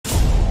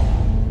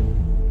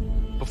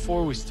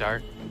Before we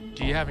start,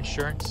 do you have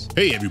insurance?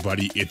 Hey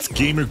everybody, it's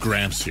Gamer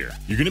Gramps here.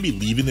 You're going to be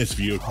leaving this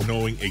video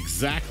knowing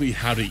exactly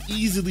how to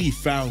easily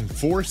found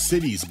 4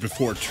 cities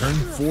before turn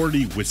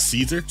 40 with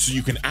Caesar, so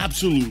you can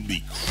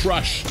absolutely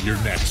crush your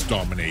next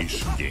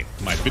domination game.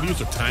 My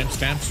videos are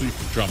timestamped so you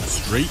can jump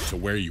straight to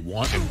where you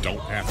want and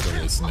don't have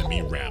to listen to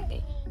me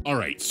ramble.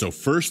 Alright, so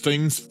first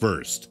things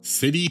first,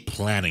 city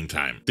planning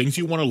time. Things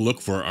you want to look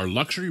for are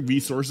luxury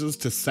resources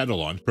to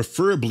settle on,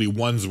 preferably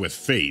ones with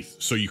faith,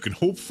 so you can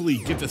hopefully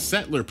get the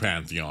settler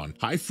pantheon,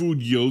 high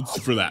food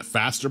yields for that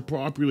faster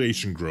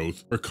population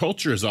growth, or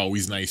culture is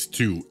always nice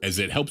too, as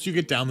it helps you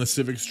get down the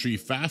civics tree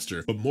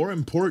faster, but more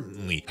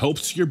importantly,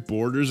 helps your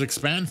borders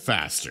expand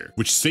faster,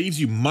 which saves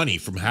you money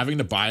from having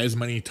to buy as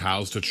many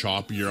tiles to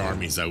chop your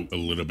armies out a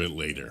little bit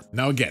later.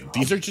 Now again,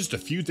 these are just a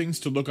few things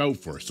to look out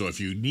for, so if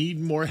you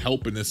need more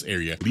help in this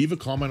area, leave a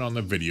comment on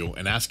the video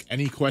and ask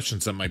any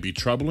questions that might be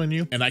troubling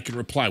you and I can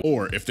reply,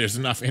 or if there's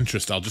enough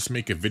interest I'll just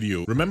make a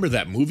video. Remember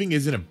that moving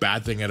isn't a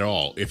bad thing at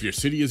all if your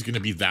city is going to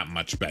be that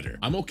much better.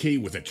 I'm okay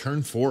with a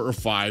turn 4 or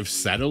 5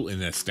 settle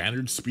in a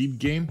standard speed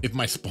game if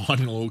my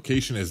spawning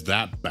location is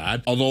that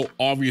bad, although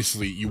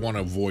obviously you want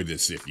to avoid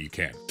this if you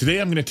can. Today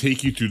I'm going to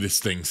take you through this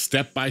thing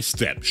step by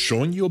step,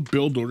 showing you a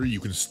build order you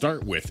can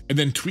start with and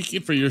then tweak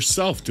it for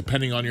yourself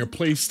depending on your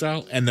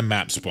playstyle and the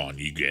map spawn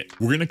you get.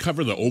 We're going to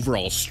cover the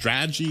overall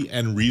strategy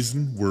and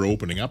reason we're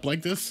opening up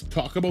like this,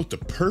 talk about the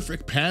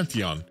perfect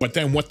pantheon, but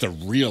then what the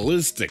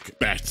realistic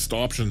best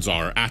options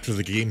are after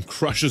the game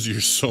crushes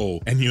your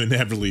soul and you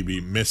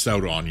inevitably miss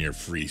out on your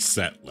free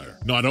settler.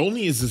 Not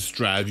only is this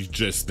strategy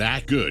just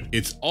that good,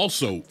 it's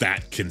also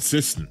that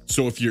consistent.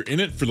 So if you're in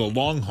it for the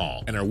long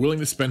haul and are willing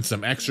to spend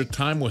some extra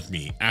time with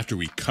me after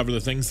we cover the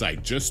things I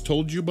just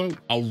told you about,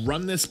 I'll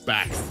run this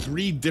back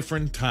 3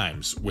 different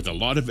times with a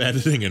lot of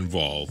editing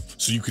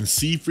involved so you can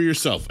see for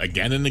yourself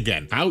again and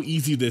again how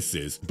easy this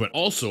is, but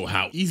also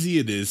how easy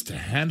it is to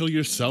handle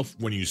yourself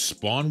when you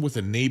spawn with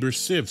a neighbor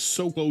civ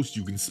so close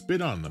you can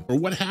spit on them, or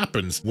what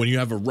happens when you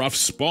have a rough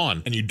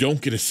spawn and you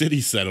don't get a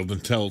city settled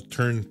until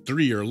turn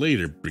 3 or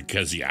later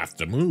because you have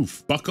to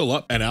move. Buckle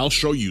up and I'll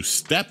show you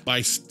step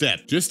by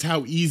step just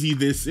how easy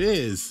this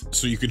is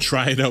so you can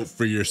try it out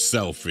for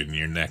yourself in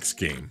your next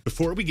game.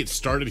 Before we get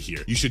started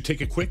here, you should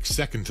take a quick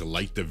second to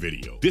like the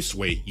video. This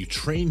way you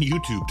train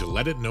YouTube to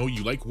let it know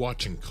you like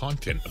watching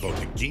content about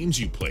the games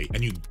you play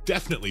and you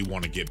definitely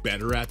want to get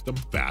better at them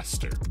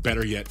faster.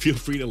 Better yet, feel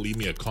free to leave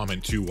me a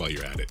comment too while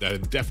you're at it.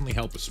 That'd definitely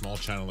help a small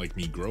channel like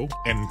me grow.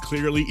 And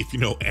clearly, if you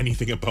know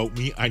anything about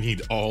me, I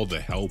need all the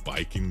help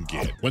I can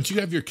get. Once you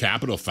have your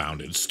capital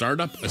founded, start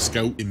up a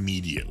scout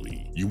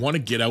immediately. You want to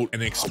get out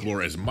and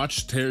explore as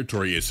much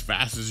territory as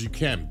fast as you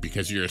can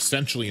because you're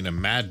essentially in a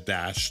mad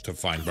dash to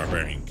find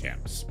barbarian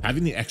camps.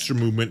 Having the extra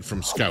movement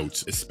from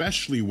scouts,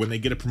 especially when they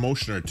get a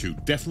promotion or 2,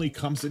 definitely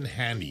comes in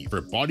handy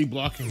for body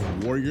blocking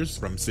warriors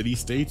from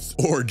city-states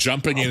or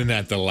jumping in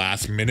at the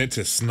last minute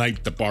to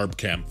snipe the barb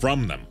camp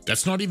from them.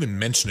 That's not even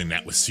mentioning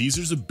that with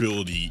Caesar's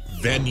ability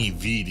Veni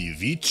Vidi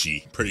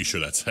Vici, pretty sure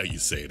that's how you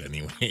say it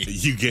anyway,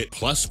 you get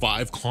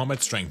 +5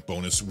 combat strength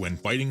bonus when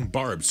fighting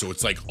barbs, so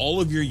it's like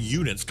all of your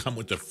units come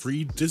with a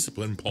free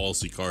discipline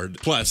policy card,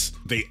 plus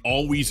they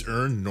always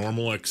earn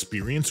normal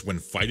experience when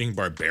fighting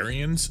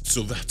barbarians,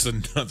 so that's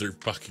another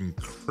fucking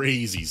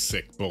crazy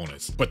sick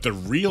bonus. But the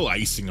real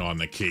icing on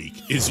the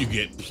cake is you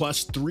get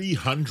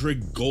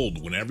 +300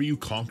 gold whenever you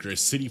conquer a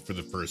city for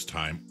the first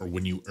time or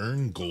when you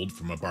earn gold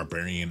from a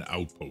barbarian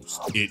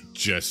outpost. It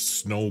just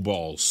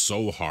snowballs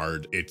so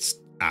hard, it's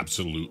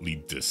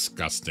absolutely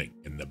disgusting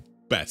in the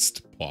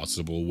best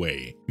possible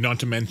way. Not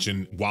to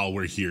mention, while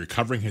we're here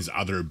covering his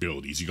other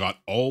abilities, you got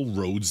all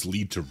roads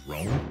lead to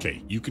Rome.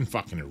 Okay, you can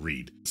fucking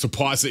read. So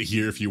pause it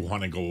here if you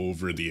want to go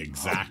over the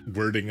exact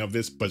wording of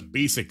this, but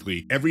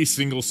basically every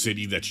single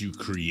city that you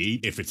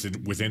create, if it's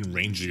within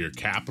range of your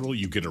capital,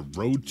 you get a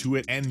road to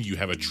it and you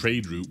have a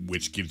trade route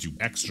which gives you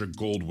extra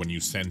gold when you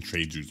send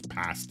trade routes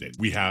past it.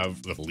 We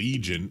have the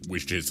Legion,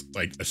 which is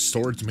like a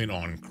swordsman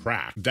on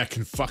crack that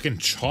can fucking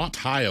chop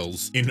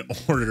tiles in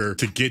order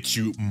to get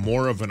you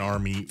more of an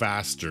army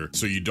fast,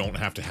 so you don't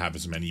have to have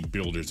as many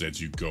builders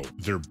as you go.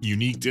 Their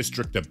unique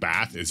district, the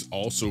Bath, is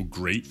also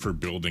great for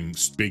building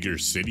bigger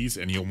cities,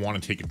 and you'll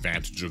want to take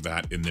advantage of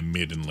that in the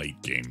mid and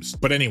late games.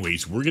 But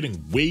anyways, we're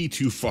getting way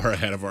too far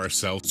ahead of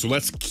ourselves, so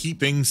let's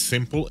keep things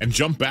simple and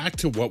jump back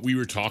to what we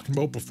were talking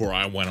about before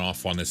I went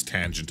off on this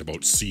tangent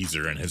about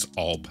Caesar and his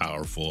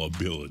all-powerful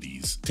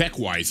abilities.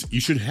 Tech-wise,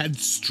 you should head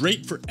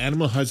straight for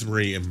animal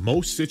husbandry in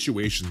most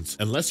situations,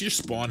 unless your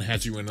spawn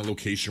has you in a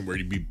location where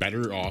you'd be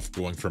better off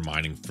going for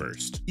mining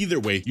first.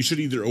 Either way, you should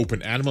either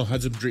open animal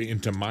husbandry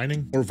into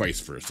mining or vice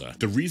versa.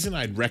 The reason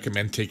I'd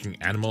recommend taking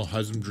animal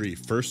husbandry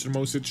first in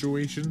most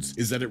situations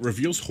is that it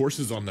reveals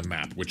horses on the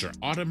map, which are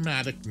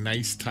automatic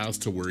nice tiles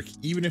to work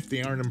even if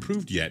they aren't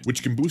improved yet,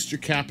 which can boost your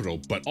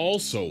capital, but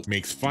also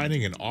makes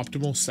finding an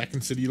optimal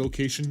second city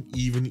location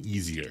even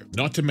easier.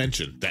 Not to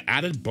mention, the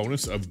added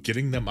bonus of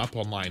getting them up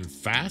online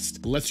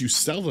fast lets you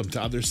sell them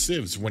to other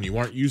civs when you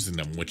aren't using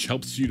them, which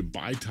helps you to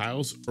buy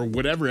tiles or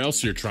whatever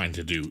else you're trying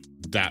to do.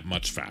 that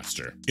much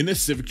faster. In the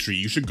Civic tree,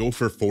 you should go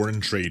for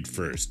foreign trade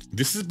first.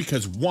 This is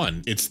because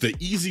 1, it's the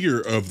easier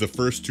of the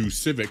first 2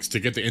 civics to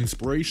get the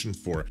inspiration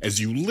for, as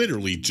you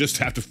literally just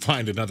have to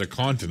find another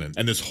continent,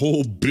 and this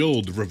whole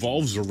build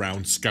revolves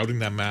around scouting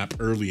that map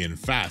early and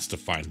fast to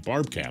find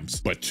barb camps.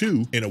 But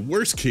 2, in a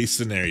worst case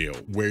scenario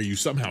where you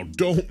somehow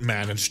don't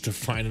manage to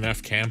find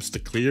enough camps to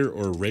clear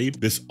or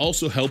raid, this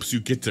also helps you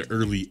get to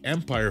early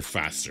empire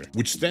faster,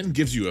 which then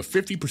gives you a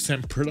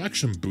 50%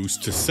 production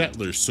boost to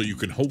settlers, so you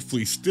can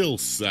hopefully still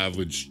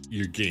salvage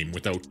your game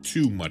without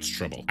too much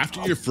trouble.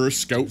 After your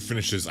first scout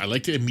finishes, I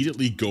like to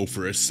immediately go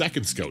for a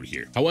second scout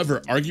here.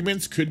 However,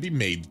 arguments could be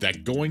made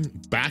that going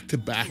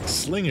back-to-back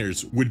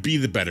slingers would be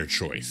the better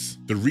choice.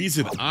 The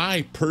reason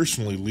I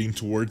personally lean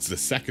towards the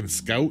second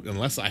scout,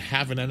 unless I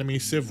have an enemy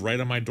civ right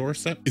on my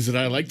doorstep, is that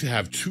I like to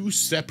have 2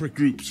 separate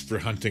groups for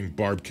hunting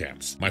barb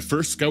camps. My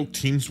first scout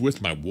teams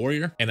with my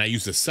warrior, and I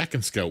use the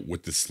second scout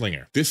with the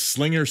slinger. This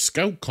slinger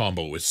scout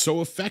combo is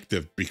so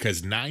effective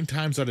because 9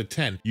 times out of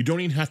 10, you don't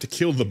even have to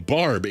kill the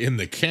barb in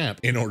the camp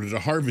in order to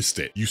harvest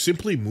it. You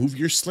simply move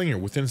your slinger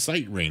within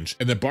sight range,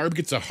 and the barb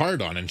gets a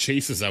hard on and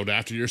chases out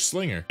after your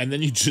slinger, and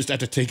then you just have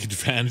to take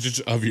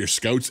advantage of your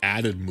scout's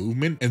added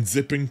movement and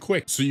zip in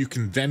quick, so you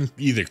can then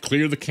either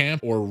clear the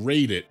camp or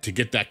raid it to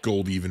get that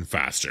gold even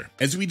faster.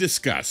 As we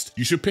discussed,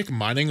 you should pick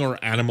mining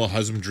or animal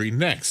husbandry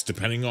next,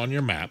 depending on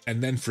your map,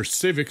 and then for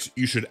civics,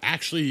 you should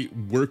actually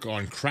work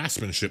on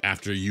craftsmanship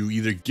after you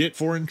either get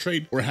foreign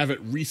trade or have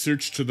it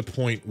researched to the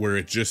point where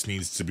it just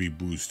needs to be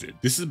boosted.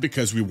 This is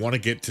because we want to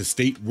get to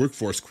state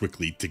workforce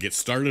quickly to get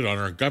started on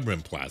our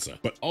government plaza,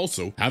 but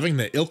also having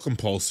the Ilkham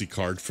policy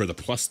card for the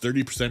plus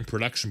 30%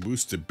 production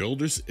boost to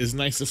builders is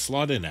nice to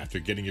slot in after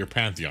getting your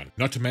Pantheon.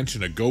 Not to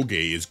mention a Goge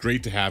is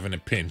great to have in a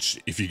pinch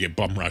if you get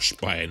bum rushed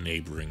by a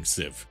neighboring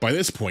civ. By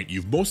this point,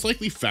 you've most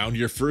likely found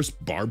your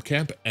first barb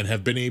camp and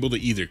have been able to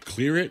either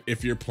clear it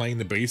if you're playing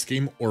the base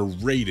game or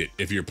raid it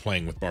if you're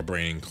playing with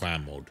Barbarian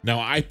Clan mode. Now,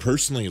 I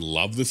personally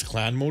love this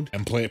clan mode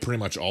and play it pretty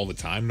much all the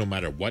time, no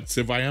matter what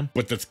civ I am,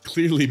 but that's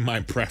clearly my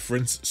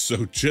preference,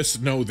 so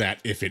just know that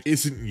if it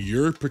isn't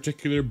your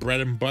particular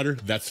bread and butter,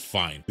 that's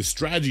fine. The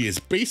strategy is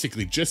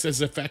basically just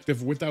as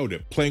effective without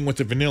it, playing with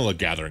the vanilla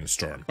Gathering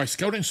Storm. By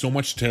scouting so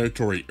much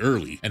territory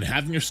early and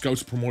having your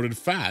scouts promoted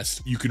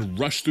fast, you can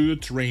rush through the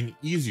terrain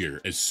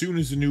easier as soon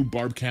as a new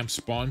barb camp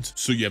spawns,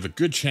 so you have a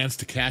good chance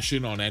to cash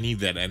in on any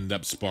that end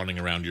up spawning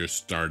around your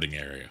starting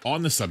area.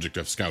 On the subject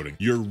of scouting,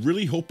 you're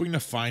really hoping to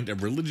find a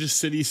religious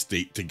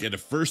city-state to get a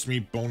first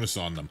meet bonus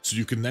on them, so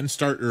you can then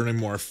start earning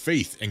more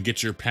faith and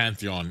get your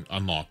Pantheon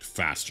unlocked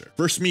faster.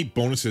 First meet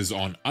bonuses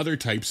on other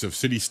types of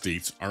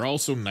city-states are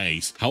also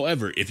nice.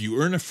 However, if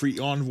you earn a free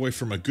envoy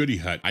from a goodie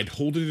hut, I'd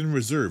hold it in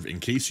reserve in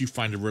case you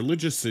find a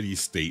religious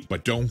city-state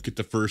but don't get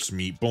the first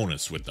meet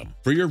bonus with them.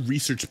 For your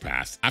research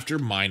path, after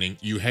mining,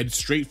 you head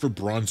straight for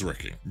bronze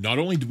working. Not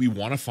only do we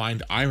want to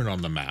find iron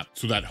on the map,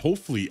 so that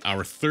hopefully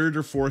our 3rd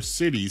or 4th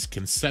cities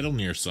can settle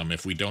near some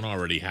if we don't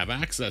already have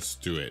access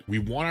to it. We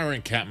want our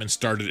encampment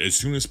started as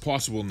soon as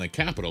possible in the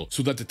capital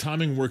so that the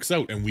timing works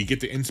out and we get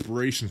the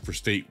inspiration for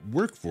state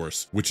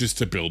workforce, which is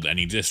to build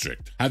any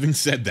district. Having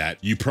said that,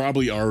 you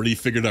probably already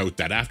figured out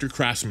that after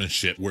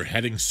craftsmanship, we're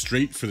heading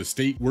straight for the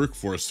state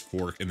workforce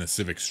fork in the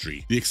Civics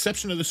tree. The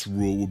exception to this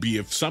rule will be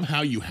if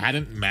somehow you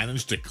hadn't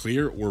managed to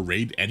clear or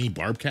raid any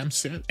barb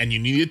camps yet, and you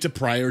needed to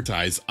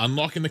prioritize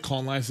unlocking the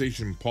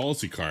colonization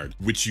policy card,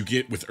 which you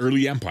get with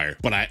early empire,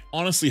 but I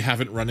honestly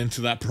haven't run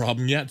into that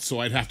problem yet, so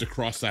I'd have to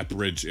cross that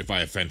bridge if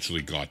I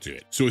eventually got to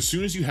it. So as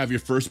soon as you have your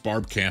first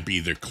barb camp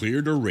either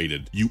cleared or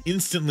raided, you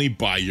instantly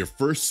buy your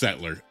first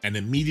settler and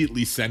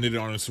immediately send it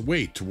on its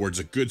way towards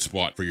a good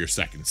spot for your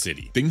second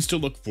city. Things to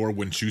look for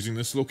when choosing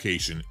this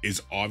location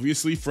is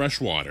obviously fresh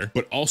water,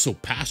 but also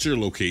pasture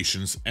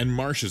locations and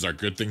marshes are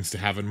good things to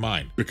have in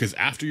mind, because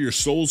after your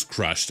soul's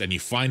crushed and you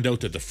find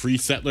out that the free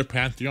settler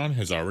Pantheon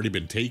has already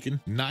been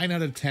taken, 9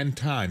 out of 10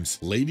 times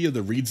Lady of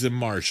the Reeds and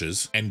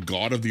Marshes and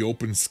God of the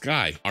Open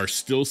Sky are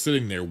still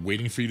sitting there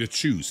waiting for you to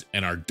choose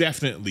and are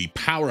definitely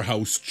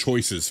powerhouse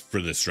choices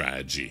for this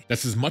strategy.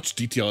 That's as much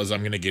detail as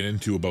I'm going to get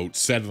into about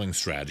settling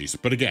strategies,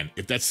 but again,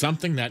 if that's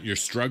something that you're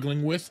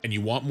struggling with and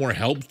you want more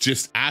help,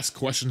 just ask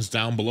questions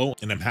down below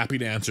and I'm happy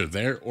to answer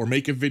there or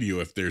make a video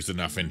if there's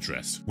enough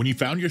interest. When you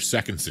found your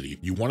second city,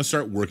 you want to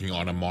start working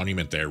on a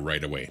monument there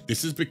right away.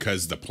 This is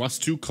because the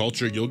 +2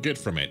 culture you'll get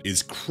from it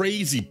is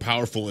crazy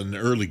powerful in the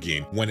early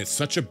game when it's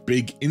such a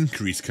big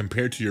increase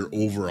compared to your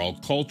overall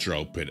culture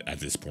output at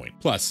this point.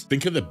 Plus,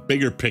 think of the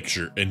bigger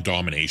picture in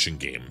domination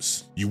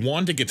games. You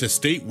want to get to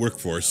state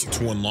workforce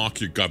to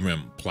unlock your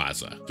government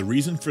plaza. The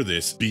reason for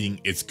this being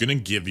it's going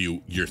to give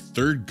you your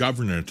 3rd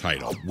governor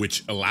title,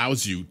 which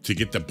allows you to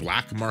get the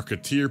black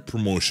marketeer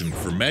promotion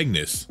for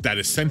Magnus that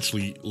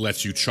essentially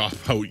lets you chop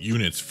out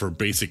units for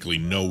basically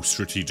no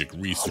strategic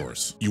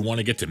resource. You want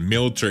to get to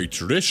military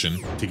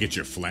tradition to get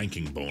your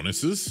flanking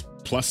bonuses,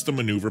 plus the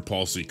maneuver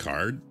policy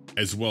card,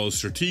 as well as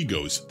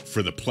strategos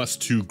for the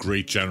 +2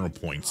 great general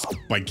points.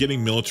 By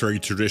getting military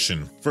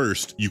tradition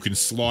first, you can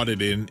slot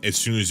it in as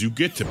soon as you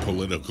get to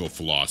political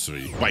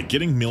philosophy. By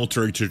getting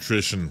military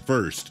tradition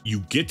first,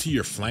 you get to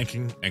your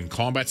flanking and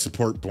combat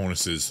support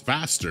bonuses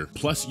faster,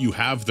 plus you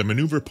have the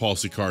maneuver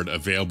policy card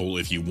available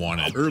if you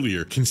want it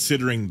earlier,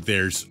 considering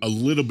there's a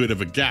little bit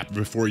of a gap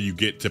before you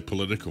get to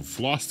political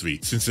philosophy,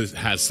 since it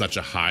has such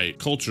a high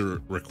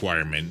culture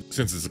requirement,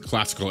 since it's a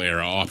classical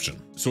era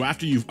option. So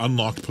after you've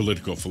unlocked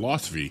political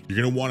philosophy,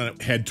 you're going to want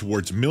to head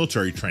towards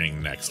military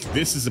training next.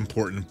 This is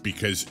important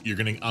because you're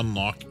going to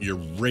unlock your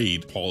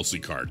raid policy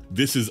card.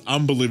 This is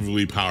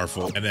unbelievably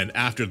powerful, and then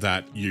after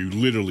that, you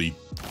literally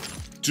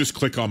just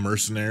click on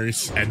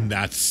mercenaries, and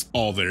that's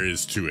all there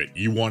is to it.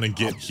 You want to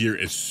get here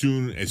as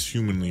soon as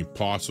humanly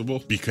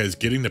possible, because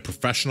getting the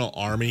professional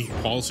army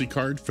policy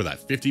card for that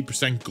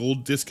 50%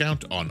 gold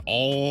discount on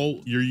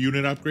all your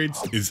unit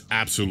upgrades is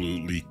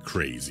absolutely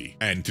crazy.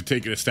 And to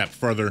take it a step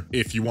further,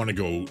 if you want to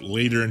go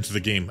later into the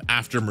game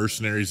after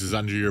mercenaries is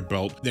under your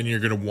belt, then you're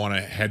going to want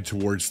to head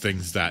towards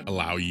things that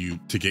allow you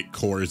to get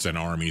corps and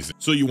armies.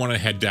 So you want to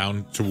head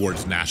down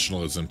towards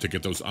nationalism to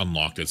get those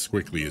unlocked as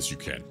quickly as you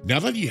can. Now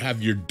that you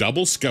have your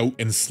double scout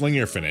and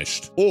slinger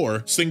finished,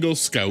 or single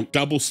scout,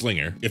 double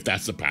slinger, if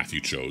that's the path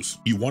you chose,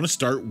 you want to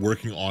start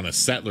working on a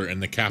settler in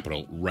the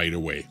capital right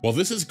away. While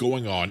this is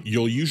going on,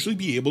 you'll usually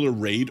be able to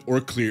raid or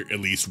clear at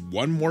least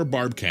one more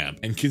barb camp,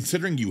 and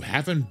considering you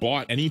haven't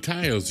bought any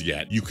tiles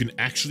yet, you can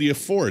actually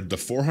afford the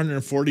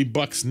 440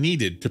 bucks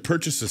needed to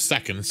purchase a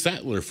second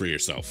settler for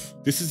yourself.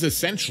 This is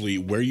essentially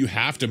where you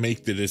have to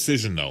make the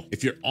decision though.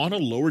 If you're on a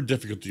lower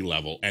difficulty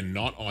level and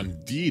not on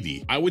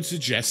deity, I would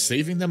suggest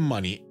saving the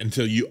money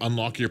until you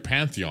unlock your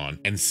Pantheon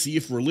and see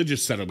if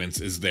religious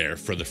settlements is there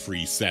for the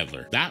free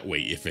settler. That way,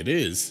 if it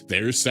is,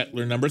 there's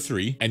settler number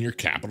 3, and your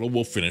capital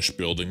will finish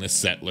building the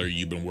settler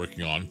you've been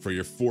working on for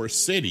your 4th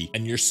city,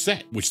 and you're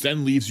set, which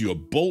then leaves you a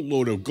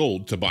boatload of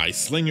gold to buy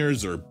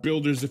slingers or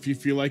builders if you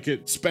feel like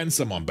it, spend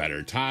some on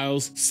better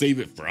tiles, save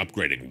it for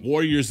upgrading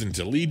warriors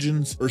into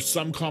legions, or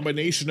some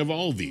combination of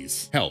all of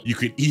these. Hell, you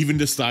could even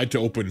decide to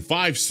open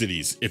 5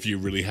 cities if you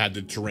really had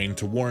the terrain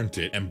to warrant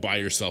it and buy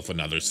yourself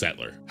another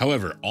settler.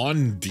 However,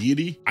 on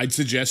deity, I'd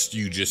suggest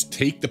you just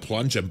take the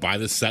plunge and buy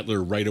the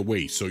settler right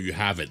away so you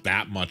have it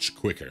that much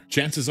quicker.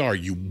 Chances are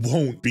you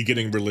won't be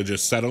getting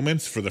religious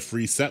settlements for the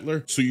free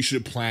settler, so you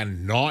should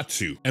plan not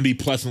to and be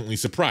pleasantly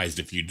surprised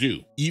if you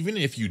do. Even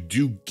if you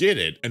do get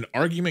it, an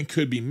argument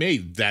could be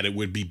made that it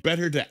would be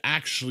better to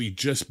actually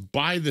just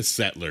buy the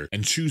settler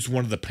and choose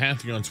one of the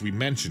pantheons we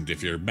mentioned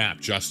if your map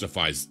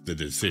justifies the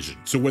decision.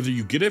 So whether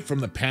you get it from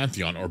the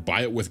pantheon or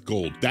buy it with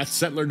gold, that's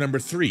settler number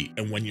 3,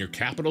 and when your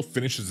capital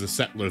finishes the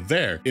settler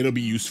there, it'll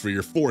be used for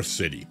your 4th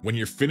city. When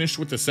you're finished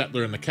with the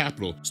settler in the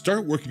capital,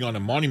 start working on a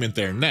monument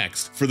there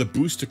next for the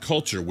boost to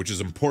culture, which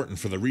is important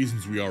for the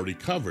reasons we already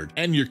covered,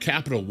 and your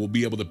capital will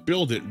be able to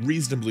build it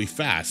reasonably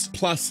fast.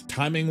 Plus,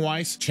 timing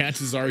wise,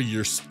 chances are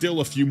you're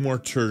still a few more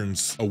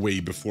turns away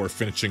before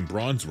finishing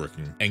bronze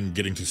working and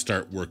getting to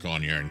start work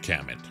on your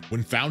encampment.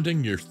 When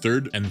founding your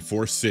 3rd and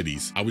 4th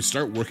cities, I would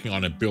start working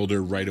on a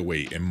builder right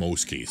away in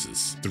most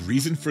cases. The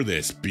reason for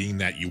this being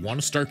that you want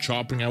to start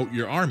chopping out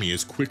your army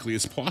as quickly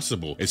as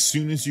possible as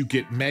soon as you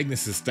get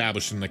Magnus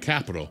established in the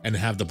capital and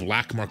have the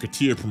Black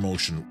Marketeer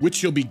promotion,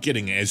 which you'll be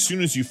getting as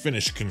soon as you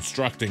finish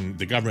constructing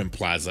the government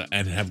plaza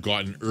and have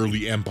gotten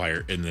early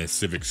empire in the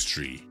civics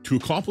tree. To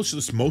accomplish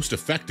this most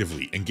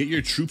effectively and get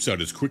your troops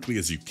out as quickly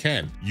as you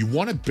can, you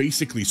want to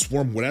basically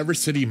swarm whatever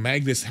city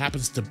Magnus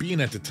happens to be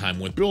in at the time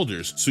with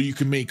builders, so you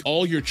can make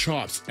all your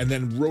chops and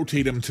then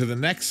rotate them to the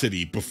next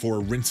city before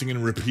rinsing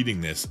and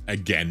repeating this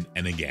again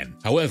and again.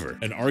 However,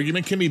 an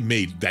argument can be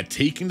made that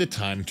taking the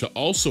time to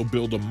also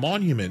build a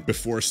monument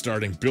before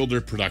starting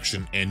builder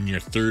production in your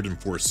 3rd and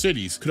 4th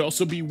cities could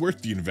also be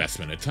worth the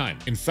investment of time.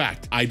 In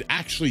fact, I'd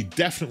actually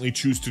definitely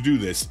choose to do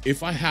this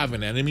if I have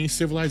an enemy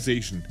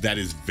civilization that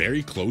is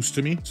very close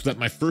to me, so that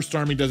my first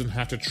army doesn't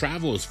have to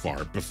travel as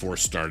far before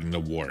starting the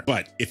war.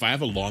 But if I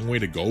have a long way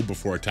to go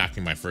before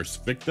attacking my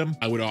first victim,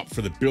 I would opt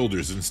for the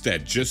builders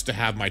instead, just to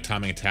have my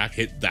timing attack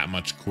hit that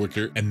much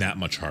quicker and that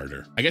much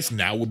harder. I guess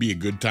now would be a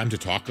good time to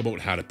talk about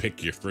how to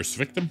pick your first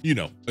victim. You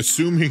know,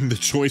 assuming the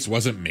choice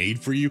wasn't made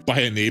for you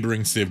by a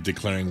neighboring civ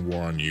declaring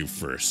war on you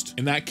first.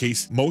 In that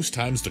case, most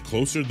times the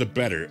closer the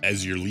better,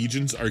 as your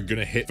legions are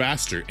gonna hit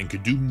faster and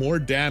could do more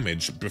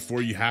damage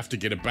before you have to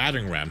get a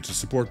battering ram to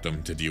support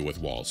them to deal with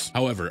walls.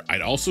 However,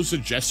 I'd also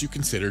suggest you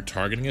consider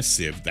targeting a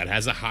civ that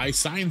has a high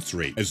science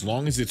rate, as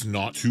long as it's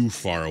not too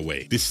far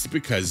away. This is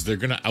because they're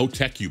gonna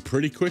out-tech you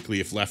pretty quickly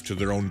if left to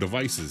their own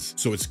devices,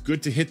 so it's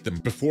good to hit them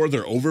before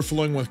they're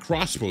overflowing with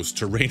crossbows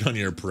to rain on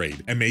your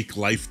parade and make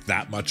life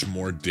that much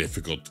more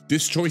difficult.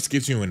 This choice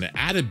gives you an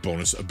added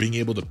bonus of being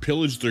able to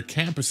pillage their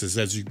campuses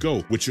as you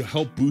go, which will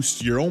help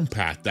boost your own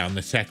path down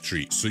the tech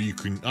tree so you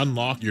can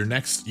unlock your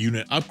next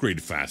unit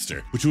upgrade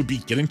faster, which would be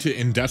getting to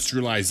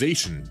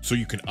industrialization so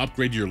you can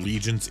upgrade your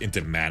legions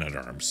into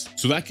man-at-arms.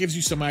 So that gives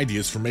you some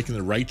ideas for making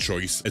the right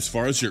choice as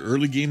far as your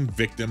early game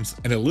victims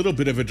and a little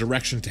bit of a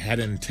direction to head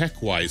in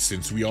tech-wise,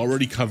 since we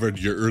already covered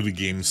your early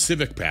game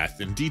Civic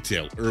path in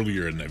detail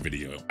earlier in the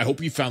video. I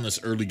hope you found this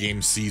early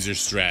game Caesar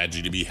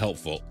strategy to be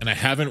helpful and I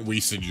haven't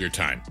wasted your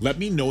time. Let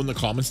me know in the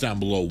comments down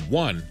below,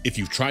 1, if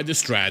you've tried this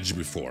strategy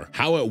before,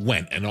 how it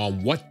went and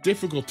on what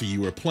difficulty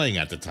you were playing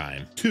at the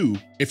time. 2,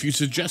 if you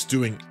suggest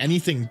doing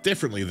anything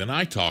differently than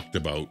I talked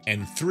about.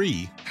 And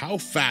 3, how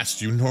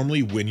fast you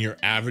normally win your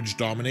average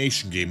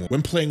domination game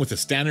when playing with a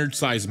standard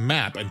size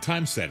map and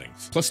time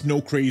settings. Plus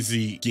no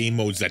crazy game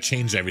modes that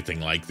change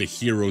everything like the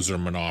Heroes or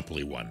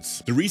Monopoly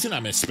ones. The reason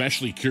I'm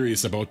especially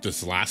curious about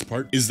this last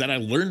part is that I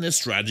learned this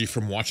strategy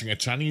from watching a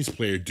Chinese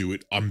player do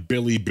it on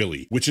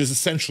Bilibili, which is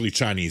essentially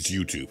Chinese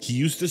YouTube. He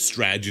used this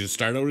strategy to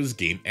start out his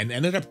game and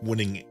ended up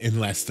winning in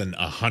less than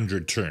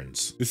 100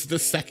 turns. This is the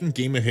second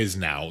game of his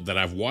now that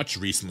I've watched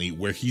recently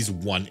where he's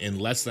won in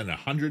less than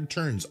 100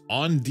 turns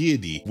on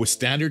Deity with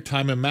standard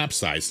time and map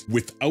size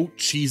without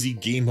cheesy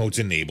game modes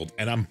enabled,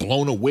 and I'm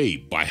blown away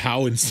by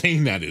how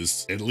insane that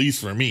is, at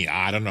least for me.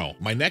 I don't know.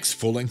 My next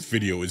full-length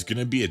video is going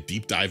to be a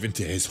deep dive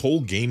into his whole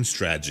game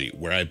strategy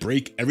where I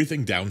break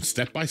everything down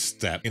step by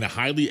step in a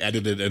highly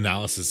edited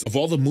analysis of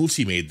all the moves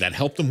he made that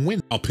helped him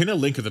win. I'll pin a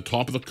link at the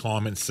top of the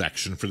comment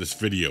section for this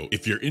video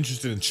if you're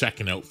interested in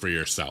checking out for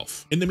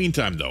yourself. In the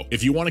meantime though,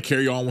 if you want to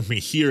carry on with me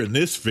here in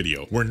this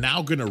video, we're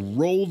now going to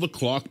roll the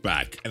clock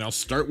back and I'll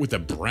start with a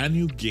brand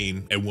new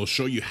game and we'll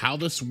show you how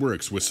this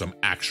works with some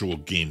actual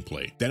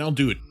gameplay. Then I'll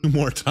do it 2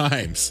 more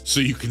times so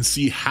you can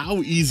see how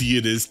easy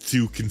it is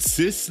to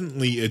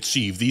consistently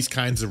achieve these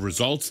kinds of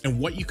results and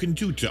what you can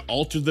do to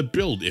alter the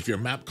build if your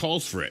map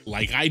calls for it,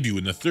 like I do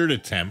in the 3rd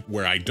attempt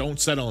where I don't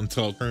settle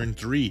until turn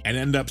 3 and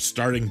end up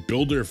starting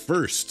builder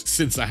first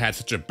since I had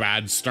such a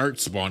bad start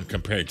spawn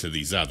compared to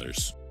these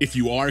others. If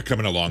you are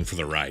coming along for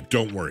the ride,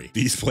 don't worry.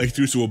 These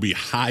playthroughs will be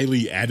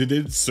highly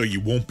edited so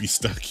you won't be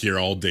stuck here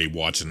all day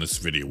watching this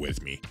video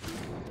with me.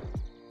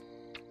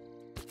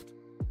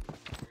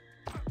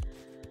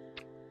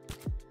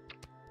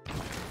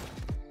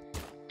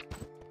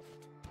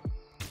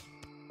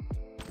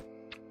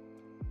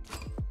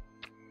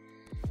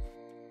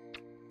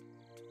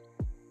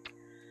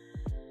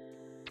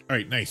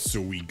 Alright, nice. So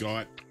we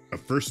got a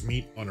first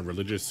meet on a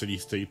religious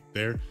city-state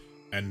there.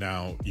 And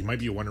now you might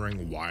be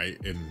wondering why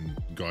in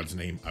God's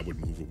name I would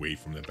move away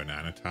from the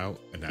banana tile.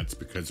 And that's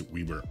because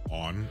we were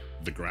on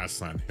the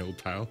grassland hill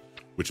tile,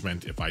 which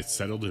meant if I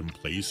settled in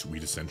place,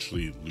 we'd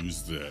essentially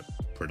lose the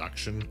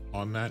production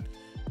on that.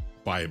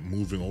 By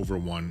moving over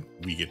one,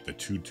 we get the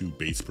 2-2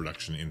 base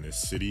production in this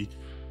city,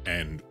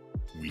 and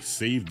we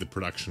saved the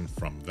production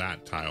from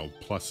that tile.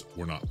 Plus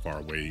we're not far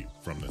away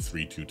from the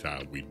 3-2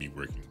 tile we'd be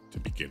working to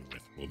begin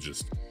with. We'll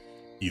just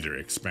either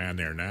expand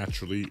there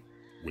naturally,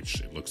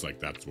 which it looks like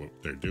that's what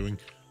they're doing,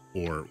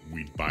 or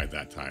we'd buy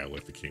that tile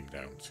if it came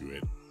down to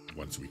it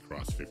once we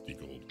cross 50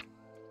 gold.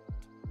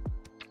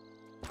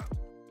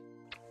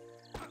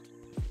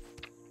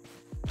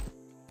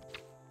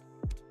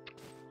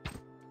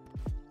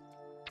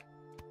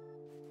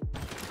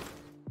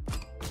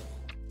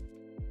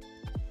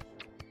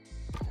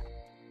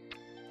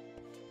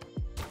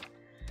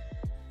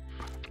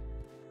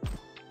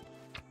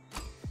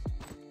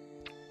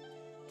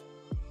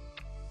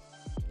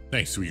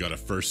 Nice, we got a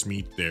first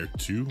meet there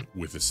too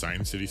with a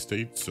science city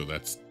state, so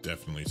that's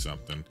definitely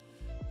something.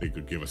 They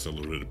could give us a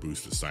little bit of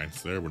boost of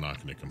science there. We're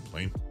not going to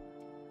complain.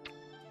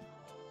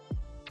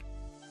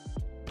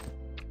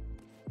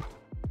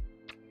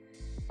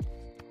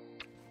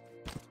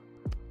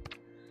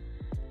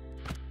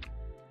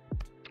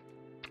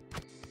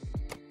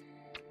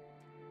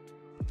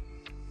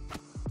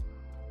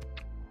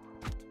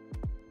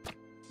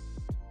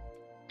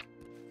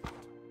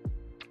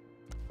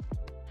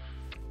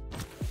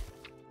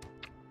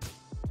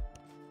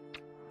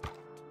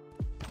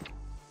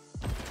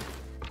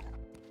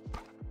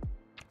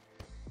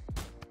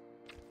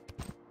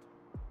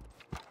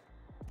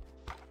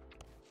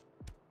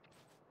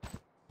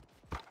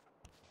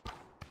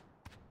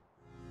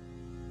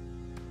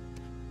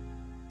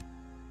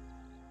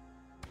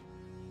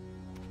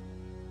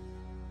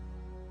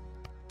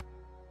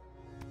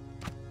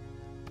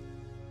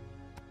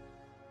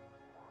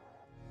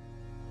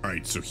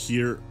 Alright, so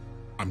here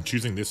I'm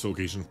choosing this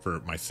location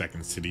for my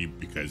second city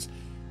because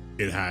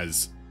it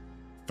has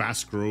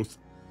fast growth,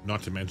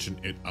 not to mention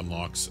it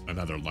unlocks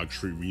another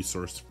luxury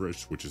resource for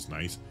us, which is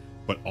nice,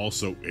 but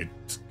also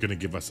it's going to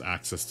give us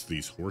access to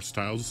these horse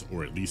tiles,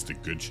 or at least a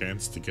good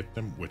chance to get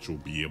them, which we'll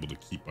be able to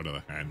keep out of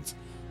the hands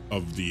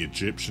of the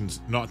Egyptians.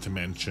 Not to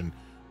mention,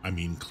 I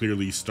mean,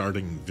 clearly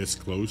starting this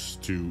close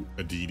to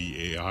a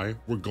DD AI,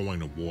 we're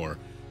going to war,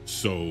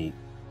 so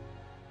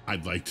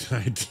I'd like to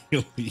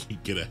ideally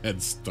get a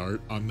head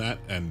start on that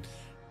and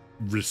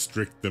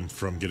restrict them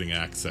from getting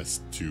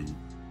access to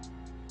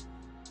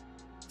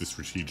the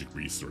strategic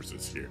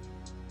resources here.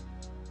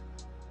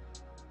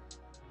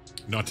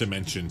 Not to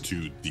mention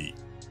to the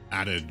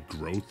added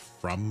growth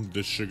from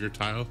the sugar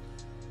tile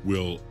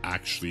will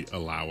actually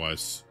allow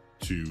us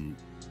to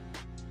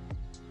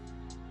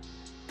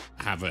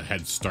have a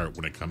head start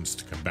when it comes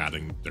to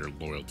combating their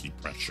loyalty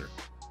pressure.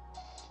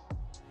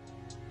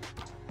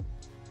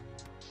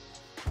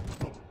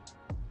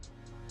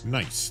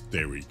 Nice,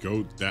 there we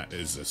go. That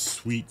is a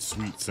sweet,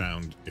 sweet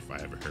sound if I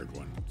ever heard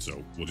one.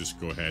 So we'll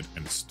just go ahead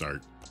and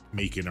start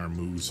making our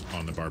moves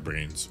on the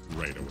barbarians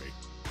right away.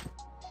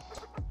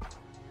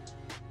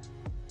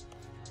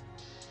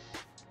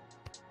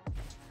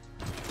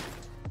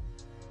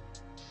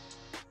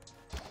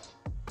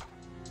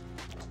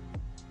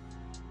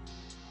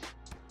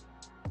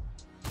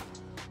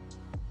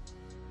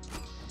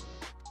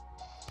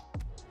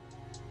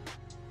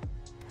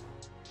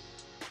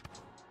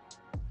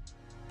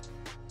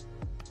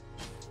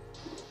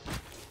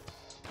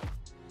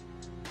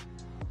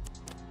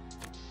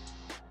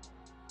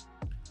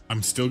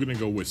 I'm still going to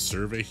go with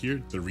survey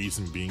here. The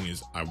reason being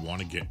is I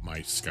want to get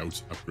my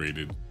scouts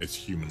upgraded as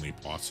humanly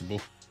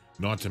possible.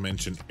 Not to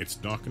mention,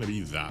 it's not going to be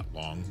that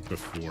long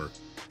before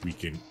we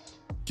can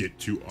get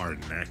to our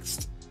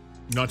next.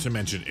 Not to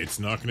mention, it's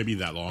not going to be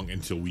that long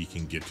until we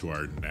can get to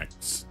our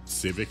next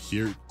Civic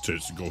here to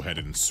go ahead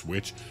and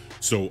switch.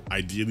 So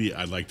ideally,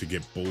 I'd like to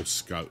get both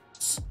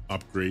scouts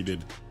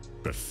upgraded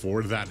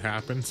before that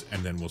happens,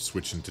 and then we'll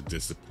switch into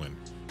discipline.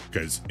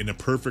 Because in a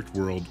perfect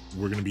world,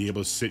 we're going to be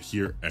able to sit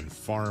here and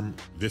farm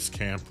this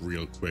camp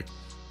real quick,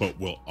 but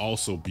we'll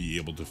also be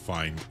able to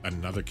find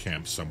another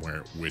camp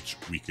somewhere which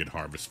we could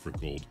harvest for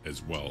gold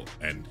as well.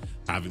 And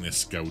having the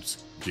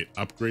scouts get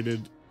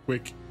upgraded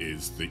quick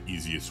is the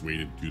easiest way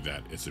to do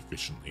that as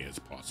efficiently as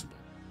possible.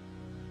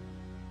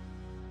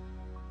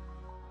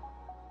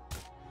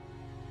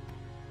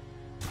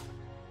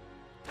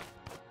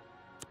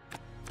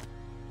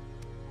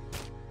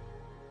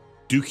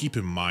 Do keep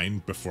in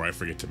mind, before I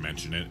forget to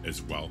mention it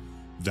as well,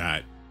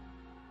 that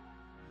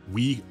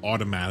we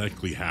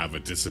automatically have a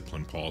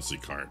discipline policy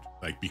card.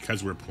 Like,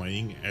 because we're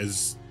playing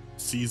as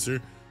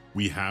Caesar,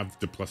 we have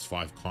the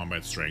 +5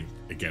 combat strength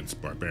against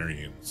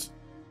barbarians.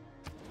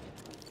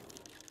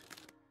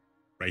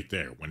 Right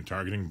there. When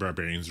targeting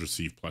barbarians,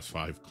 receive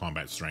 +5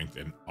 combat strength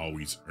and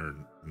always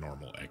earn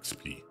normal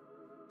XP.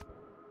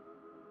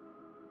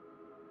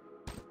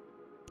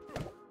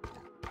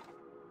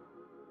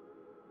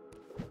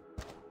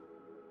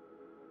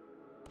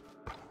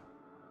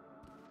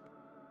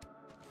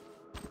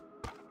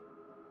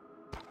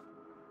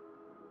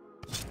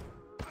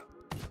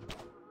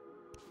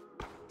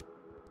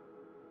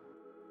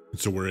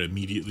 So we're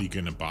immediately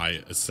going to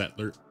buy a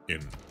settler in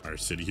our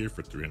city here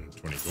for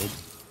 320 gold.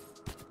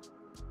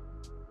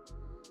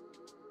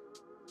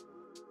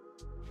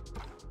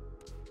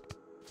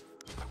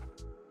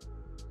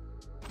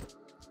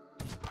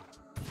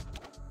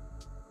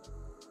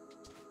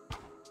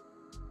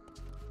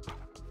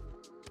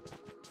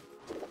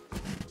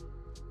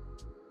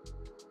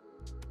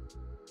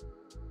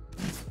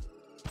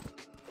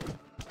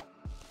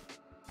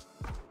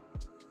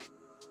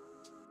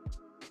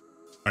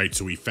 Alright,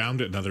 so we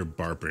found another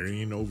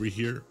barbarian over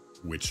here,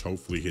 which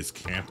hopefully his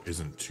camp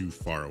isn't too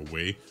far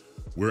away.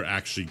 We're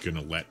actually going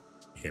to let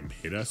him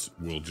hit us.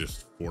 We'll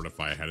just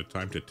fortify ahead of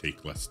time to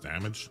take less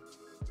damage.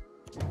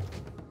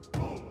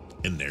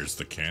 And there's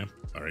the camp.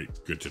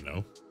 Alright, good to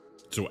know.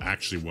 So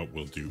actually what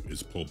we'll do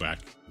is pull back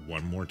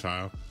one more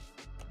tile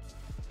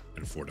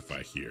and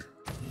fortify here.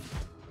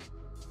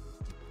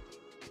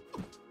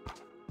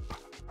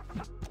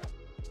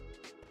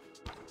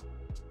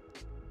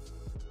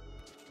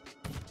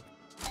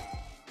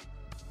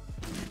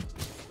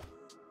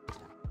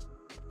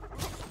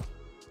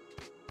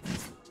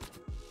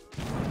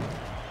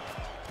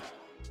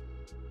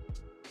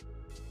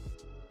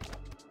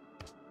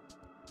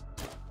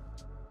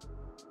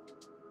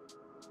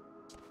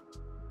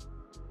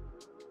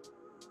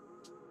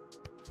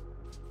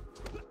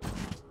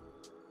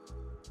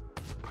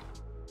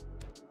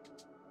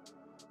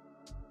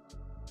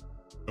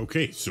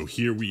 Okay, so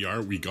here we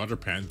are. We got our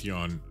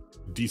Pantheon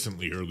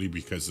decently early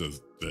because of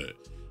the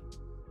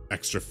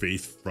extra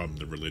faith from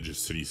the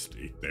religious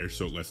city-state there.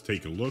 So let's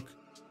take a look,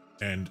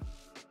 and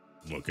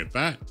look at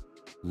that.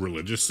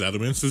 Religious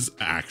settlements is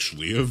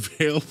actually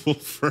available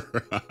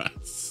for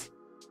us.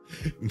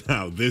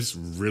 Now, this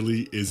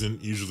really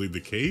isn't usually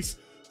the case,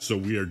 so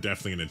we are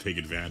definitely going to take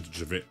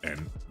advantage of it,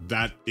 and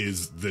that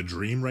is the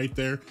dream right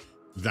there.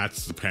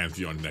 That's the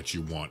Pantheon that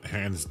you want,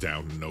 hands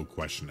down, no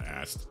question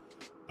asked.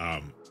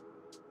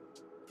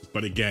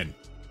 But again,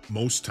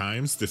 most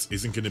times this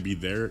isn't going to be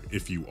there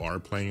if you are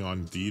playing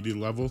on deity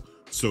level.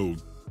 So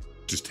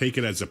just take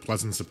it as a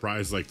pleasant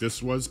surprise like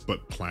this was,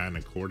 but plan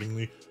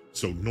accordingly.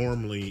 So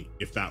normally,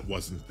 if that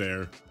wasn't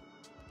there,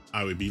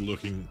 I would be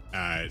looking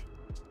at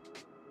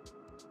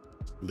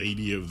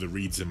Lady of the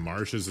Reeds and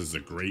Marshes as a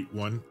great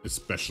one,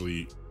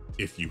 especially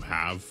if you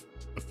have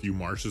a few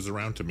marshes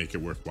around to make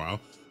it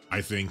worthwhile.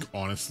 I think,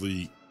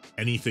 honestly,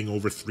 anything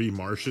over 3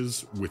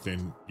 marshes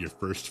within your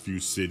first few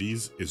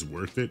cities is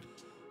worth it.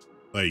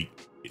 Like,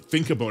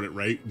 think about it,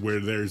 right?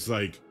 Where there's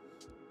like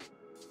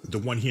The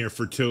one here,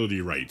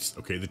 fertility rights.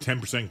 Okay, the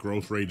 10%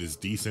 growth rate is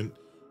decent.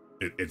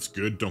 It's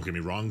good, don't get me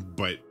wrong,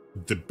 but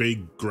the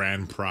big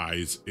grand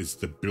prize is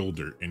the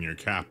builder in your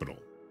capital,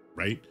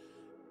 right?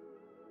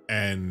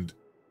 And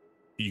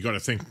you got to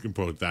think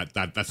about that.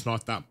 That's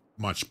not that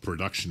much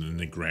production in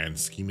the grand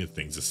scheme of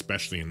things,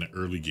 especially in the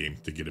early game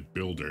to get a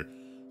builder.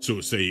 So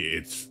say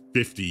it's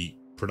 50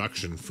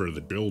 production for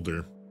the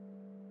builder,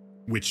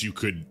 which you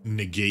could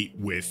negate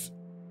with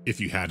if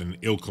you had an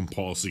Ilcom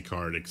policy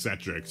card,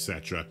 etc.,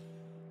 etc.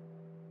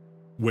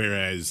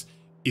 Whereas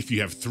if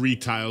you have 3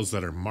 tiles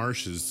that are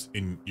marshes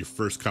in your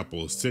first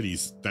couple of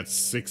cities, that's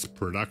 6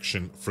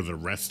 production for the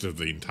rest of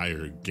the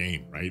entire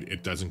game, right?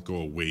 It doesn't go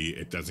away.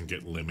 It doesn't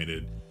get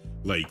limited.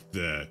 Like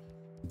the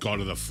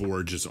God of the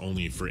Forge is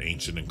only for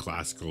ancient and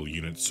classical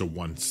units. So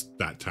once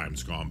that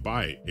time's gone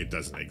by, it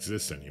doesn't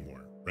exist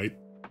anymore, right?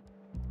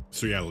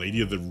 So yeah,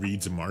 Lady of the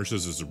Reeds and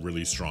Marshes is a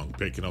really strong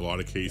pick in a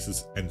lot of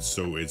cases. And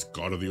so is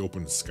God of the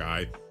Open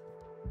Sky,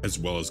 as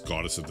well as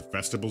Goddess of the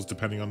Festivals,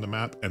 depending on the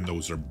map. And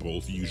those are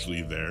both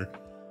usually there.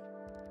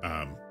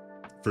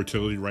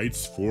 Fertility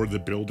rights for the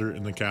builder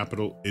in the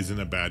capital isn't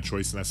a bad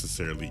choice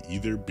necessarily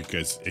either,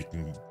 because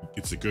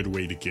it's a good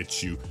way to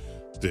get you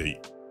the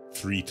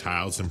 3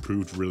 tiles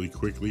improved really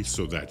quickly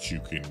so that you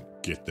can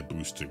get the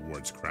boost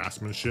towards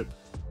craftsmanship.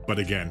 But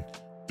again,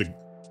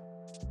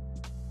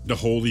 the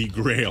holy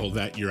grail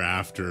that you're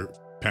after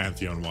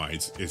Pantheon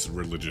wise is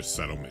religious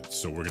settlements.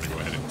 So we're going to go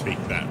ahead and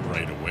take that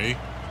right away.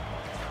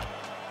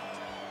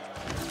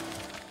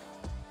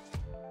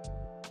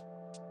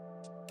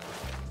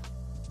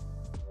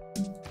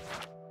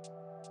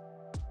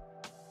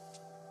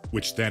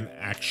 Which then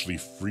actually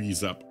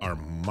frees up our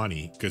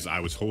money, because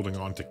I was holding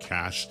on to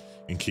cash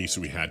in case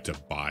we had to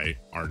buy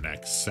our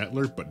next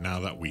settler. But now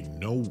that we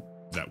know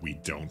that we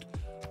don't,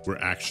 we're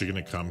actually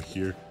going to come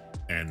here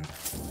and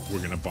we're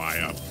going to buy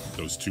up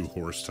those 2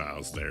 horse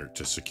tiles there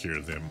to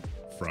secure them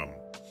from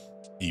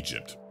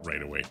Egypt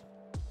right away.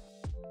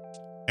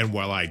 And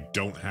while I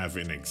don't have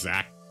an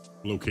exact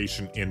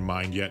location in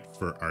mind yet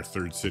for our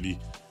 3rd city,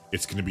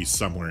 it's going to be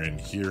somewhere in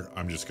here.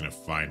 I'm just going to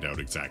find out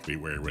exactly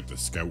where with the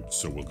scout.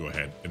 So we'll go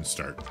ahead and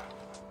start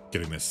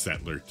getting this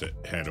settler to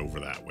head over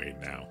that way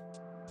now.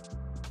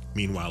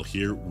 Meanwhile,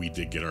 here we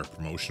did get our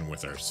promotion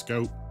with our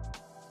scout.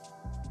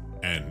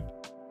 And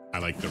I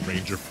like the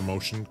ranger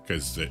promotion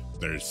because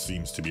there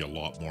seems to be a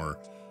lot more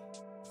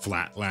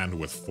flat land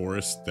with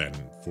forest than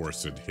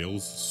forested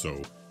hills.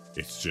 So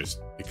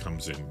it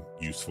comes in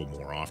useful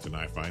more often,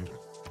 I find.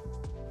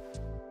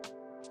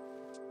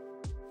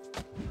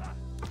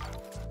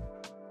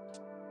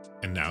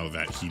 And now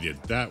that he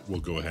did that,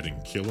 we'll go ahead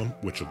and kill him,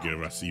 which will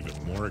give us even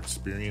more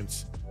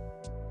experience.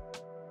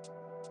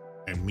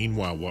 And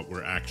meanwhile, what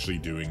we're actually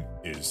doing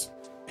is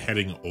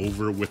heading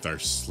over with our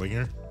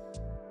slinger,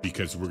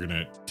 because we're going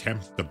to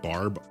tempt the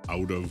barb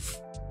out of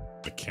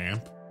the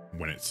camp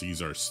when it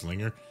sees our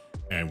slinger.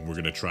 And we're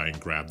going to try and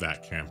grab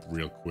that camp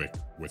real quick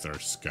with our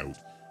scout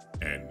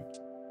and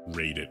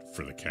raid it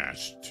for the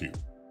cash too.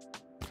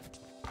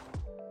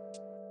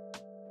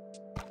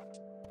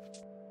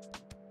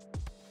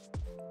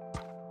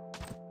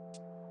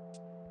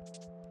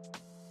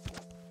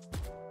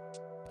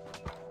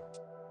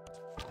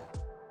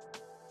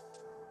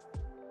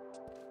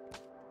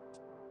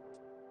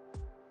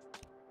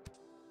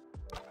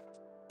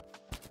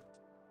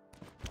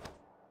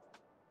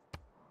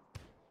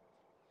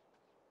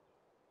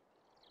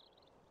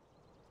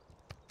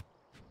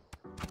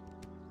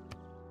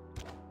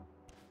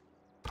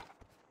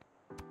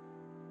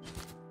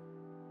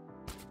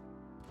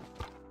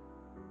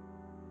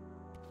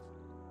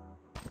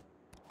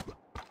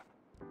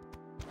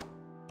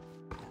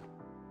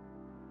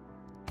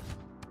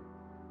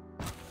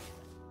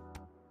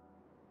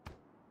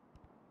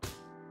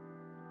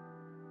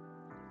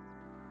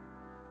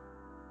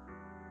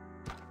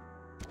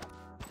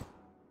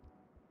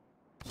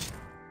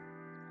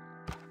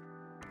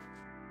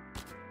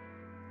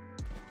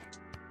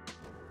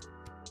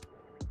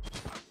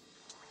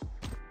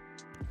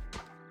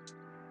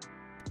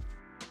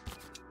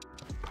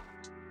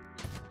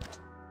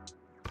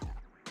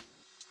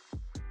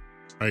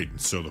 Alright,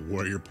 so the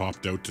warrior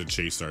popped out to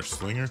chase our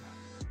slinger,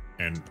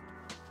 and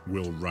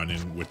we'll run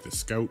in with the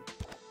scout.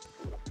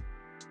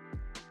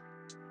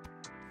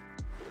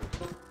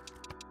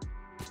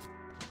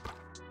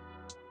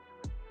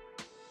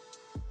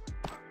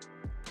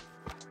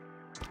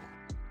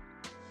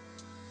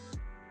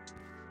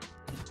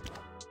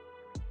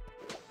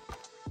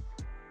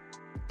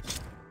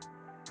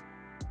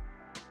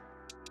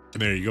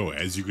 And there you go.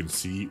 As you can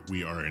see,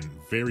 we are in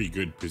very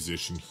good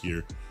position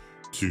here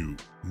to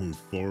move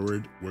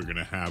forward. We're going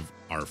to have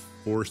our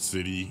 4th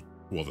city,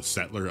 well, the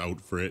settler out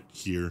for it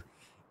here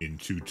in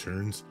 2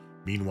 turns.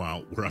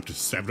 Meanwhile, we're up to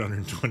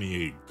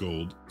 728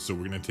 gold, so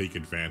we're going to take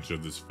advantage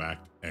of this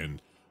fact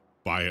and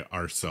buy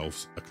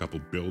ourselves a couple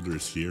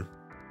builders here.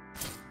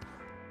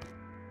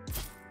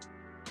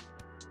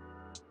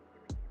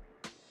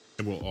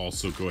 And we'll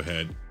also go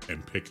ahead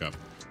and pick up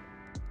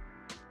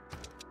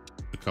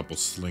a couple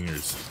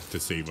slingers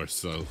to save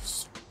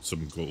ourselves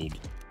some gold,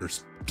 or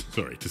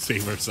sorry, to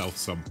save ourselves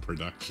some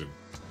production.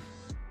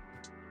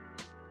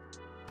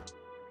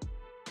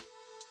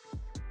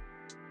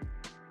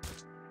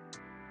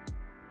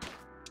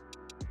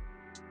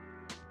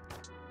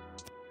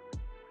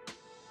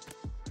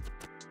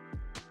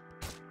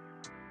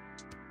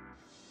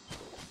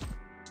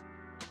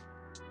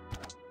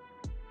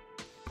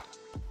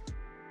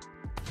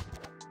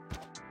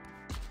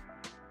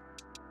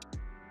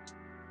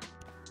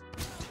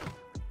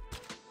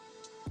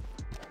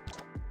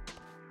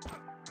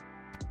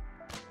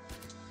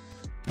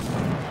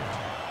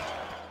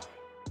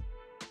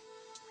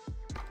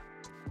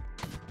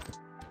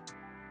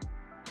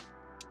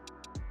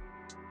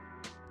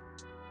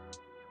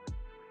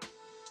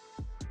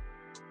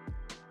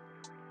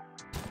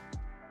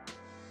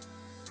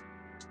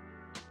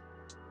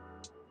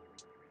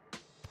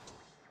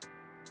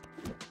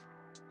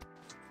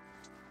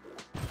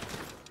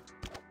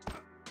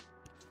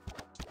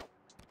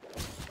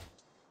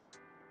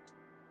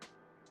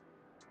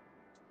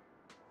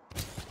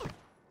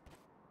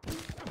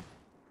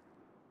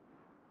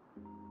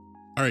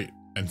 All right,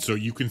 and so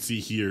you can see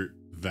here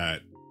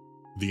that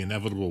the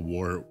inevitable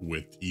war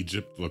with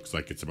Egypt looks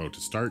like it's about to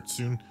start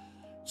soon.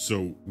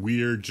 So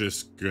we're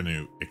just going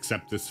to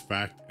accept this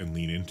fact and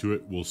lean into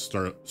it. We'll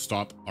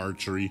stop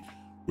archery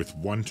with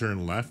 1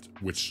 turn left,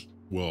 which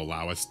will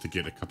allow us to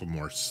get a couple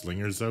more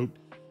slingers out.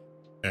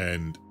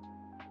 And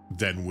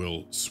then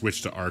we'll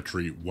switch to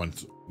archery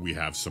once we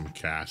have some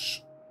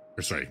cash,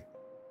 or sorry.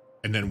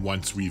 And then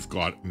once we've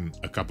gotten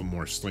a couple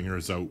more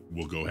slingers out,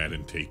 we'll go ahead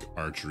and take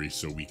archery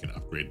so we can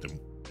upgrade them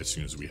as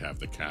soon as we have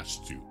the cash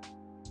too.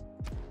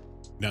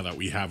 Now that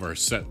we have our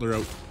settler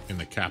out in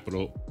the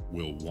capital,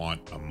 we'll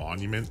want a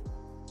monument.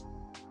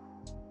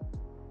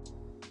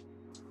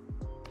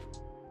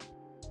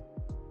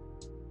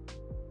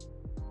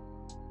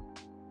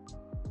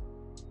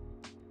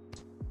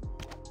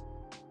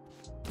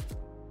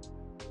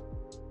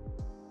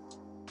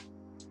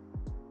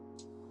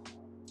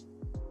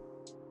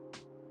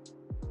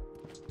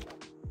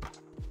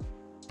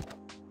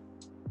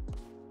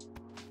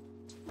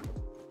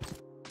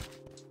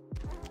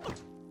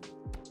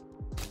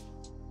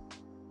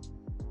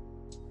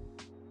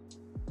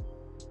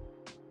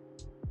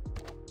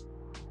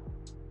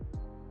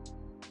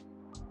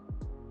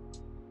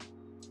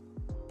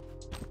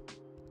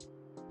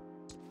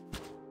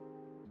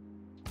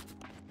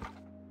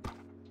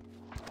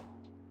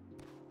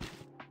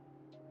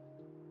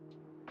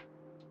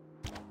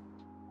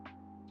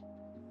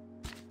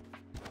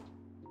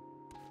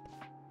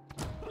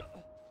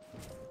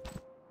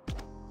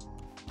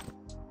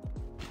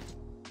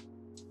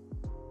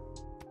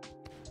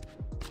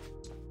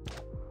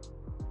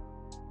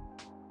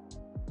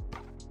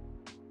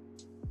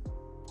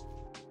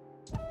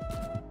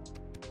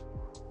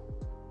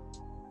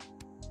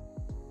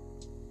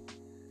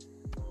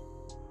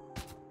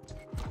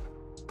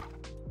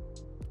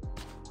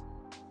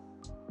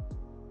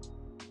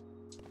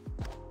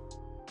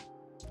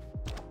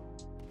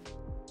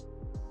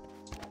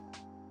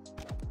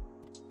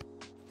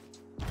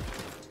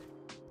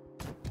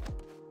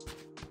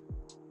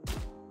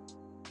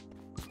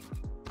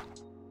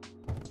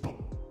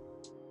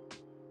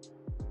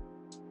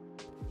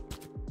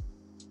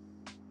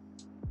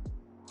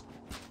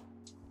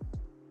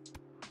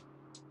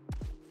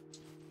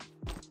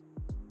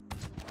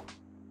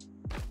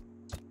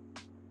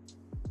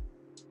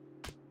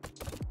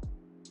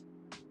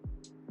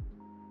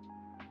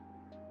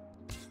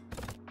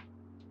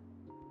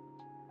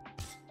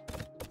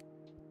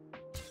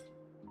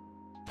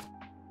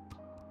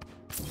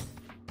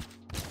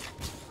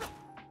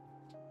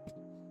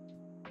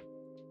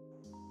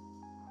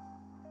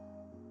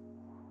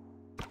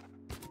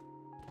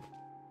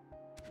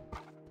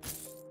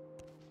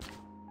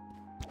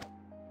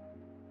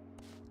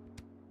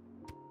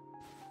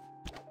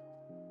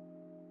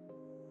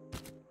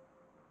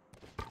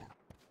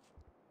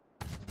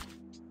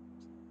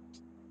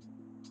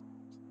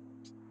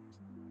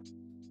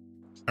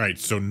 All right,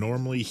 so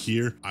normally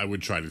here, I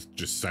would try to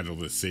just settle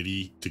the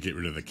city to get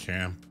rid of the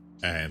camp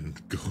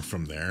and go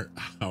from there.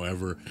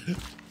 However,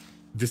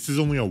 this is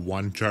only a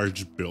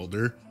 1-charge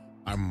builder.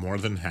 I'm more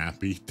than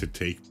happy to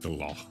take the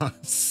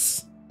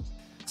loss.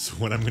 So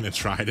what I'm going to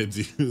try to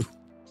do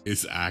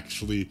is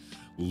actually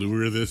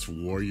lure this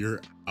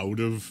warrior out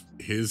of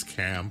his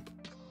camp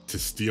to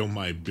steal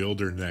my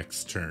builder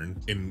next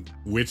turn, in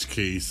which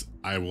case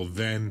I will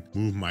then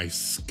move my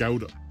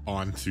scout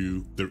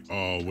onto the...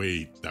 Oh,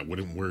 wait, that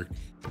wouldn't work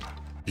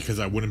because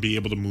I wouldn't be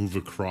able to move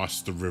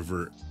across the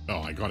river. Oh,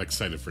 I got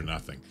excited for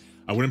nothing.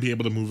 I wouldn't be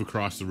able to move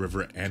across the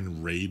river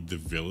and raid the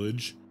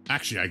village.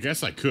 Actually, I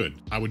guess I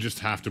could. I would just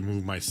have to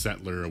move my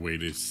settler away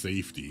to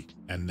safety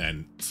and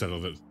then settle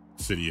the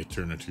city a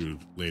turn or two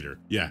later.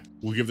 Yeah,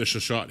 we'll give this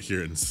a shot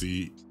here and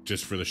see,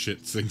 just for the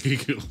shits and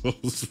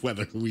giggles,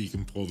 whether we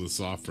can pull this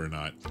off or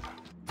not.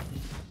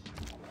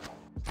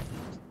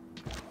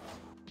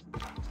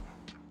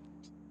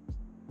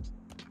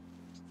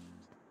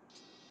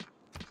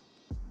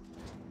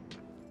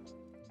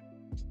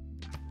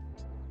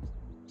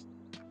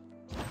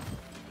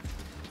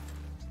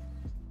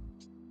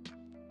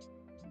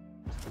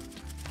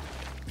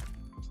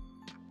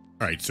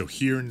 All right, so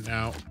here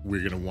now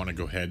we're gonna want to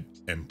go ahead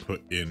and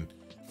put in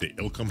the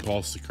Il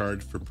Compulsi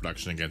card for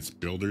production against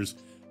builders,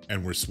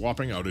 and we're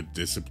swapping out a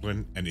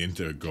discipline and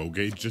into a go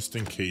gauge just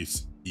in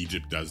case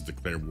Egypt does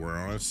declare war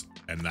on us,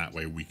 and that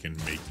way we can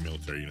make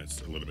military units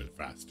a little bit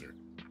faster.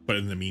 But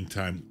in the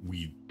meantime,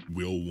 we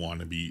will want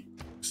to be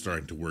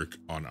starting to work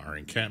on our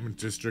encampment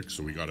district,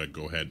 so we got to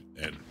go ahead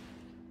and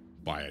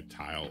buy a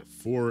tile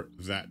for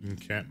that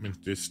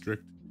encampment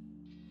district.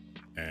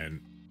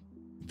 And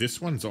this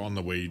one's on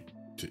the way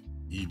to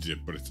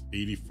Egypt, but it's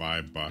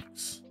 85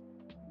 bucks.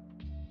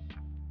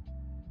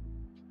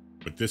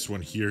 But this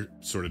one here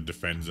sort of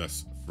defends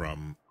us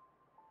from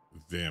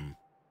them.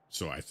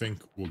 So I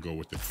think we'll go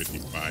with the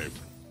 55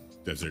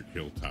 desert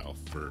hill tile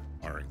for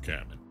our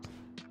encampment.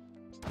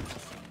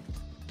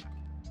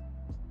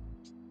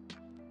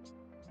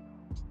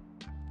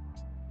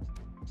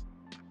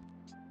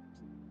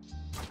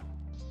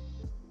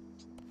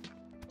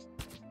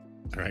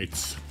 All right,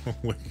 so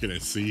we're gonna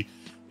see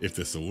if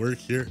this will work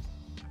here.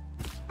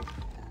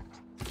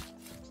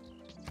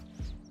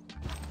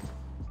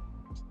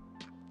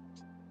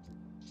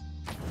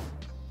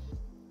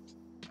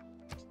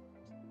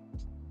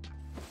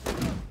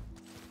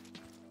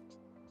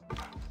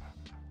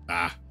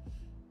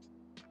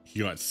 He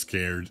got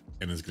scared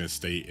and is going to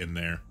stay in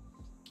there.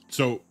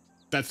 So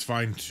that's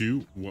fine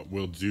too. What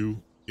we'll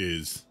do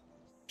is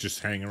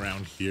just hang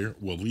around here.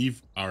 We'll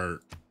leave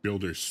our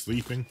builders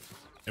sleeping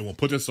and we'll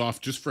put this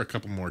off just for a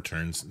couple more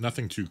turns.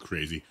 Nothing too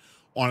crazy.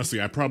 Honestly,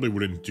 I probably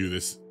wouldn't do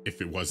this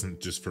if it wasn't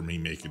just for me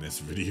making this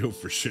video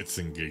for shits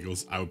and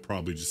giggles. I would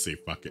probably just say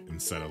fuck it and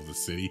settle the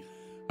city.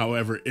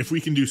 However, if we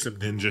can do some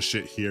ninja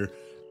shit here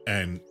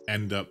and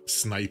end up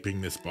sniping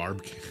this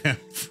barb camp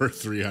for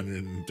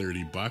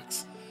 330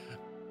 bucks,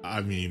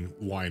 I mean,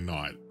 why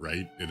not,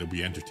 right? It'll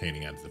be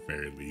entertaining at the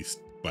very least.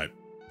 But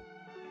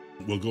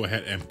we'll go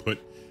ahead and put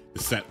the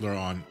settler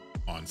on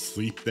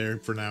sleep there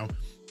for now.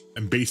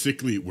 And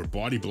basically, we're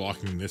body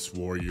blocking this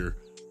warrior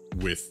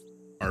with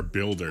our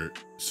builder.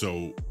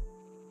 So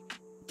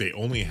they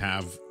only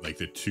have like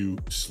the 2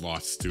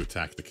 slots to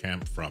attack the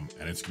camp from.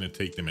 And it's going to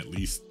take them at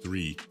least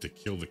 3 to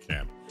kill the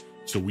camp.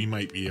 So we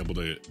might be able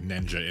to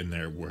ninja in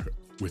there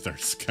with our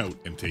scout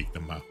and take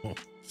them out.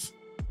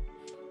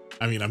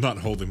 I mean, I'm not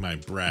holding my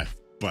breath,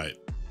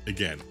 but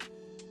again,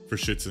 for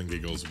shits and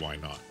giggles, why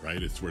not, right?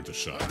 It's worth a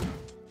shot.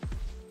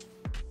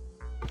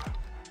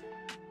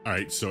 All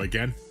right, so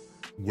again,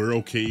 we're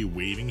okay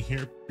waiting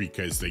here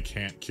because they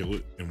can't kill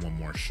it in 1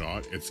 more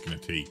shot. It's going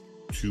to take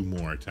 2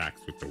 more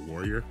attacks with the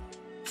warrior.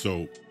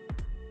 So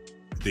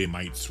they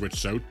might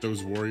switch out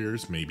those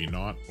warriors, maybe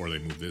not, or they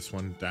move this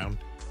one down.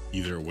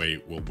 Either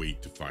way, we'll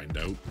wait to find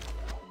out.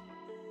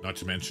 Not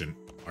to mention,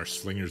 our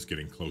slinger's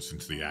getting close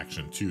into the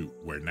action too,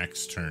 where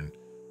next turn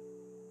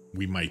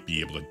we might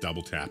be able to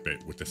double tap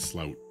it with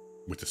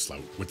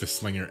the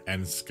slinger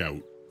and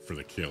scout for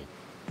the kill.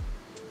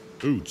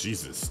 Ooh,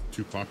 Jesus,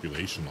 2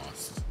 population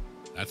losses.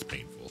 That's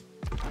painful.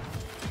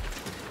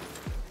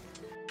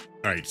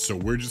 All right, so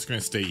we're just gonna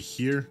stay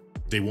here.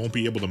 They won't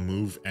be able to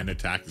move and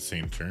attack the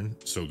same turn,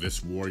 so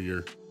this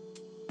warrior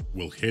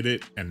will hit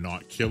it and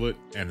not kill it,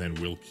 and then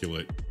we'll kill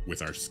it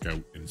with our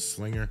scout and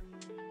slinger.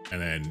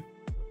 And then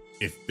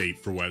if they,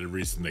 for whatever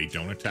reason, they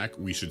don't attack,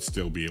 we should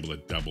still be able to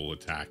double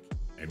attack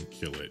and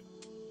kill it.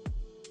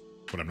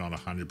 But I'm not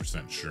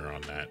 100% sure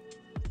on that.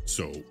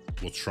 So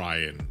we'll try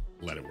and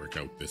let it work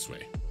out this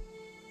way.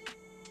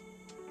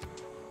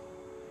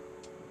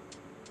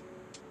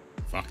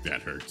 Fuck,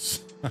 that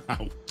hurts.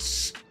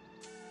 Ouch.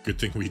 Good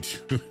thing we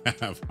do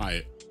have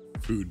high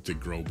food to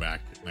grow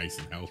back nice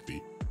and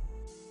healthy.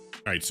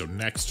 All right, so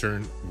next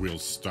turn, we'll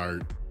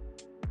start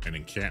an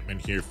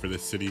encampment here for the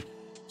city.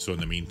 So in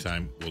the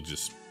meantime, we'll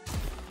just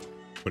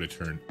put a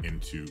turn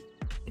into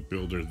a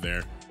builder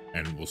there,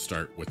 and we'll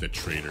start with a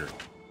trader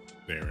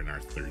there in our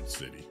 3rd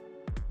city.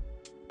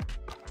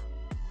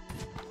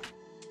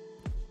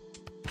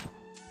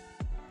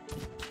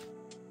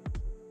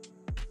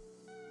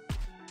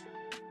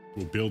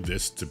 We'll build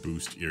this to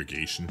boost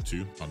irrigation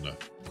too on the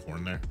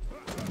corn there.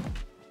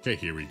 Okay,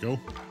 here we go.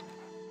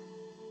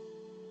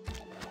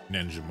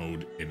 Ninja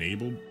mode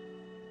enabled.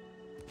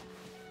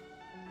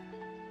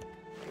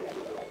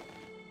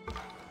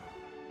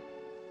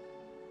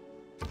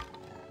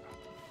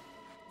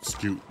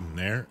 Scoot in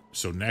there.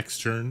 So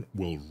next turn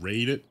we'll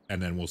raid it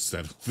and then we'll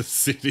settle the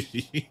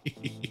city.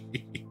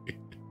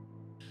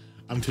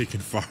 I'm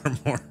taking far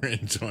more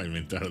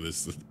enjoyment out of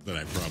this than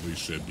I probably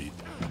should be.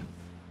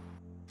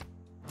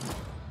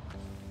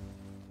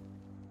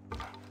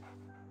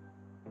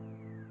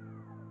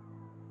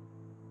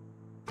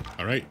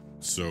 All right,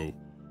 so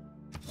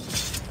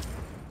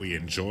we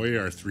enjoy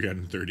our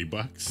 330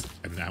 bucks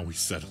and now we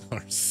settle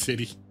our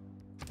city.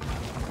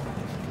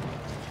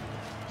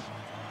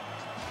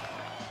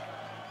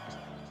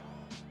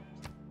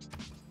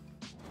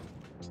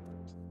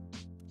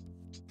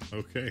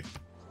 Okay,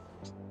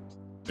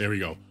 there we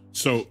go.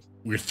 So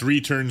we're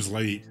 3 turns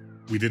late.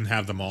 We didn't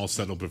have them all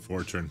settled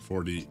before turn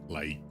 40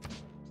 like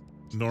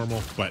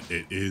normal, but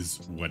it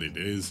is what it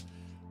is.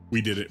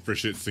 we did it for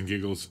shits and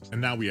giggles,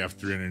 and now we have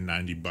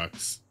 390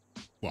 bucks.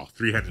 Well,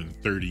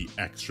 330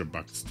 extra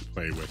bucks to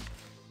play with.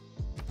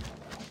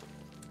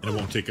 And it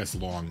won't take us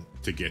long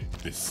to get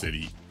this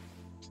city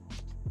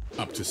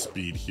up to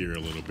speed here a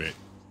little bit.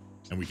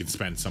 And we can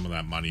spend some of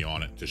that money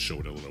on it to show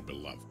it a little bit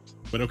of love.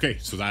 But okay,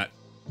 so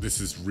this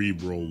is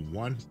re-roll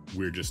 1.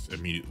 We're just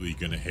immediately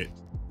gonna hit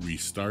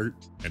restart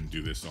and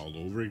do this all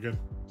over again.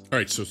 All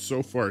right,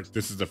 so far,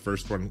 this is the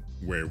first one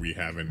where we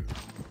haven't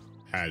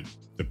had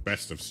the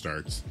best of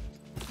starts.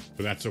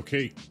 But that's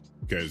okay,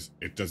 because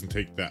it doesn't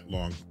take that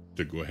long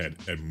to go ahead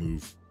and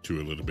move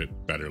to a little bit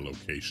better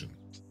location.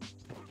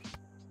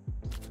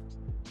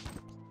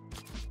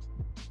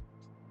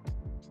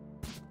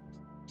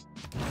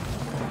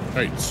 All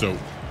right, so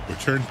we're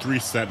turn 3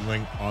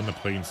 settling on the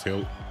Plains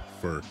Hill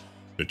for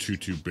the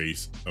 2-2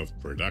 base of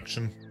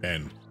production,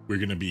 and we're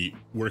going to be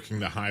working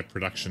the high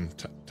production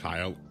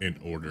tile in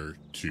order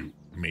to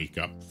make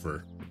up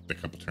for the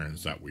couple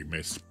turns that we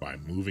missed by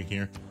moving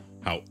here.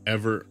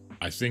 However,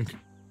 I think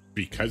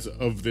because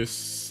of this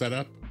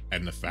setup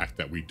and the fact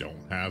that we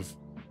don't have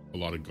a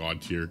lot of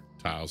god tier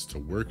tiles to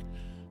work,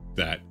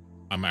 that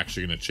I'm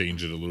actually going to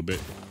change it a little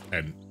bit,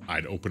 and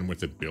I'd open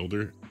with a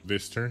builder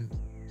this turn,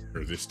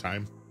 or this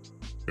time,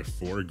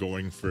 before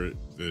going for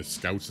the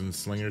scouts and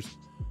slingers,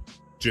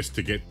 just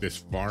to get this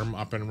farm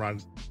up and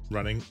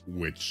running,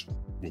 which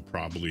will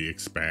probably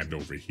expand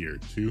over here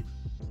too,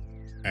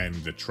 and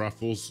the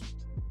truffles,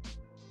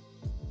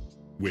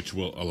 which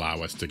will allow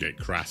us to get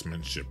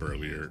craftsmanship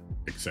earlier,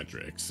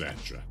 etc,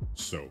 etc.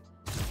 So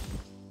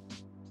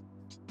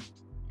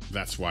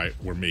that's why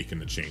we're making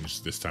the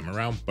change this time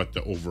around, but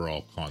the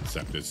overall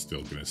concept is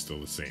still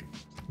the same.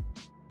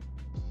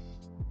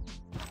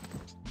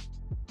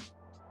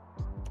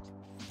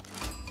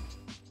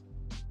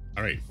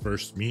 All right,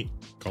 first meet,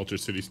 culture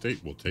city state,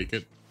 we'll take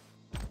it.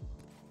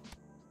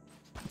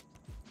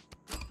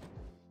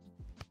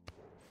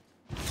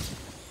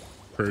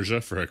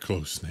 Persia for a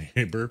close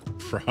neighbor,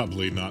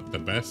 probably not the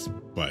best,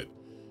 but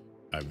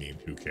I mean,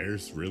 who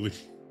cares, really?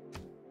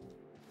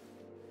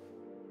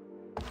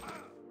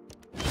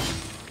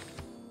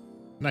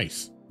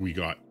 Nice, we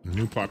got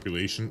new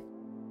population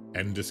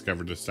and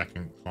discovered a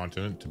second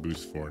continent to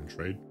boost foreign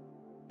trade.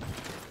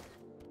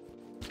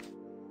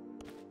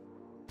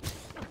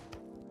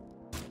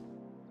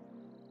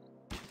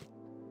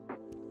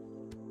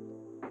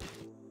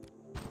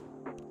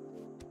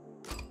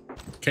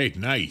 Okay,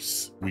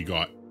 nice. We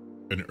got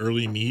an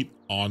early meet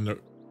on the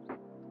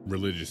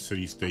religious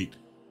city-state,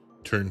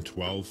 turn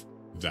 12.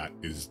 That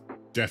is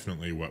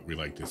definitely what we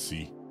like to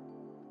see.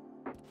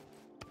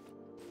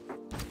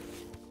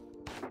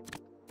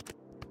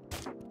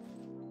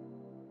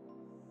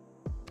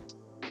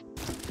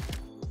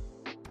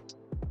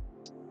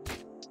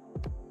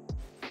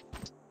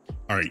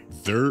 All right,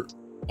 they're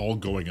all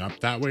going up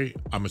that way.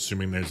 I'm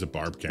assuming there's a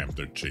barb camp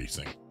they're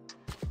chasing.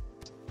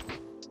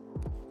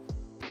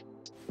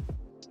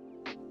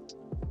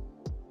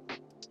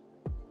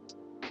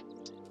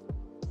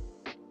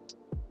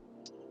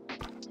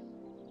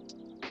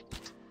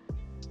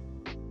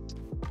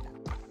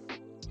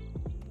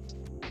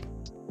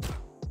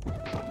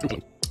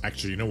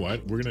 Actually, you know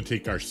what? We're gonna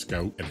take our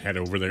scout and head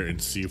over there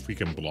and see if we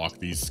can block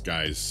these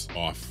guys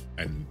off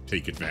and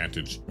take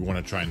advantage. We want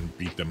to try and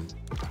beat them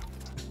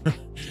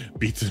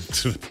beat them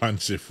to the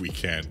punch if we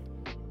can.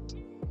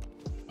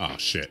 Oh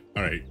shit.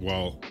 All right,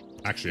 well,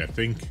 actually I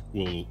think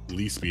we'll at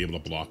least be able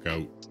to block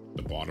out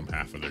the bottom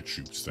half of their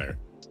troops there,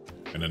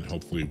 and then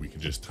hopefully we can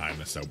just time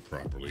this out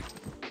properly.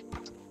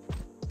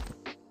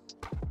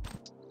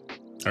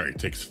 All right,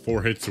 takes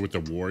 4 hits with the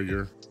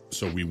warrior,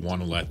 so we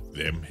want to let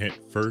them hit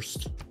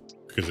first,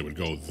 because it would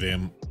go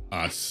them,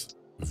 us,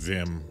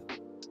 them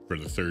for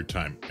the 3rd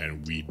time,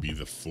 and we'd be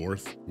the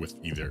 4th with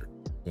either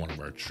one of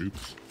our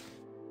troops.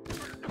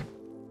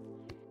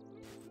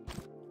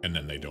 And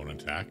then they don't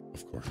attack,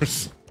 of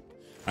course.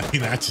 I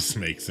mean, that just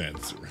makes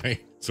sense, right?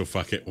 So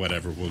fuck it,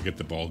 whatever, we'll get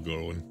the ball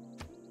going.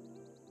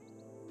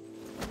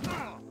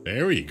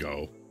 There we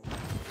go.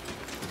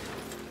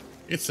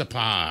 It's a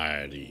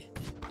party.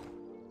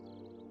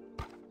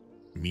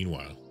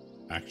 Meanwhile,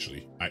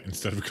 actually,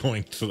 instead of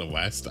going to the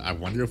west, I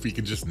wonder if we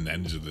can just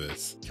ninja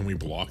this. Can we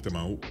block them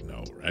out?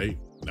 No, right?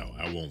 No,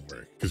 that won't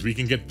work. Because we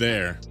can get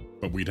there,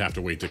 but we'd have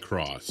to wait to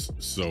cross.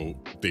 So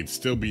they'd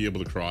still be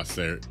able to cross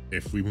there.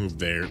 If we move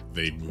there,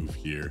 they'd move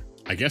here.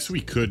 I guess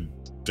we could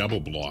double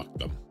block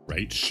them,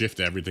 right? Shift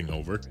everything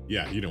over.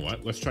 Yeah, you know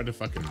what? Let's try to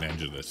fucking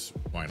ninja this.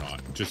 Why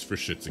not? Just for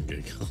shits and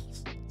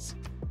giggles.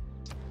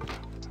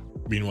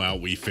 Meanwhile,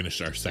 we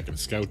finished our 2nd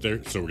scout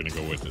there, so we're gonna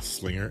go with the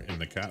slinger in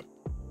the cap.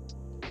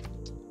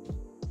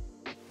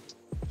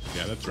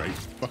 Yeah, that's right.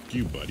 Fuck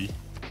you, buddy.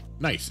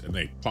 Nice, and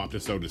they popped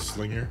us out a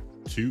slinger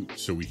too,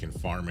 so we can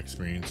farm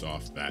experience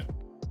off that.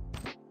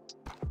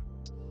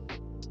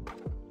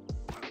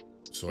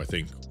 So I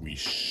think we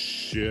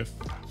shift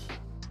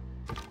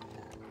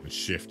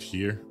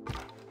here,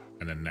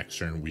 and then next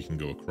turn we can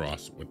go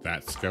across with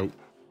that scout,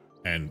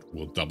 and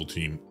we'll double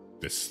team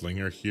this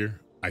slinger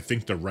here. I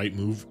think the right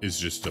move is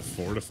just to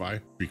fortify,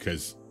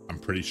 because I'm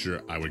pretty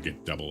sure I would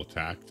get double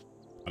attacked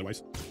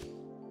otherwise.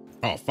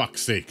 Oh,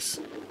 fuck's sakes.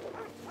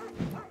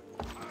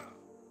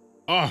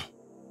 Oh.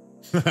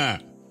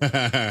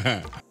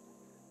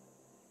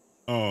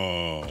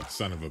 Oh,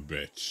 son of a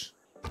bitch.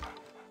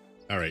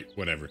 All right,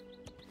 whatever.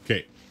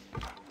 Okay,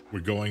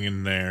 we're going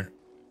in there.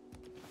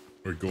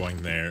 We're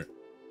going there.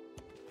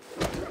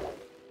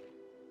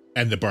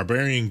 And the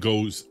barbarian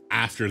goes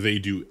after they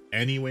do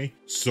anyway,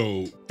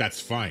 so that's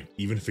fine.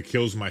 Even if it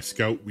kills my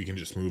scout, we can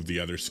just move the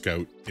other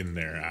scout in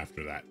there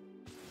after that.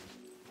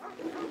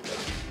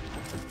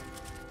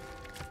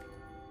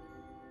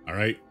 All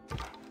right,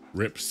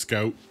 rip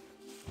scout,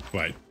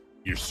 but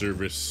your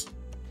service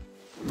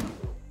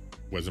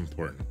was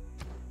important.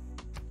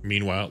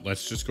 Meanwhile,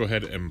 let's just go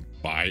ahead and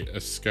buy a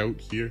scout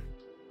here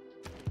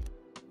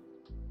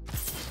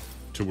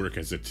to work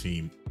as a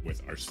team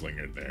with our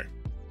slinger there.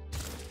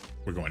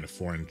 We're going to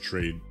foreign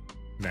trade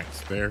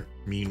next there.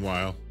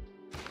 Meanwhile,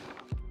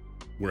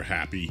 we're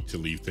happy to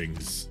leave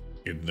things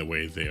in the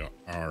way they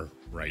are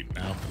right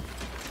now.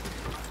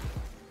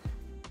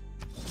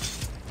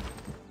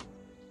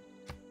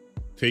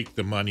 Take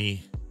the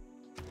money,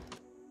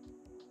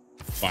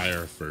 buy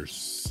our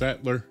first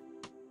settler.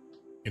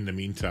 In the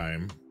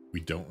meantime, we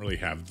don't really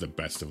have the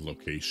best of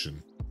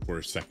location for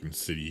a second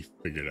city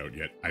figured out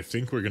yet. I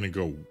think we're gonna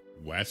go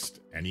west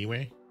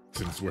anyway.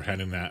 Since we're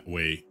heading that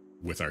way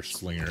with our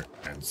slinger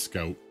and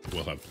scout,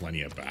 we'll have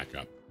plenty of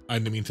backup.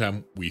 In the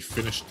meantime, we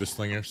finished the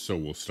slinger, so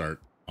we'll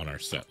start on our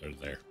settler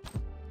there.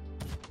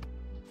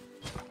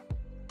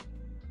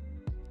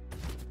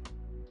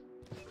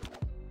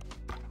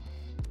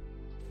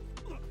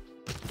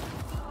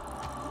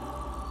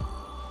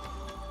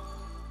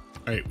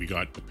 All right, we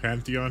got the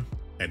Pantheon,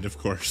 and of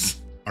course,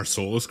 our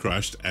soul is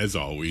crushed as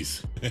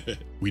always.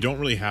 We don't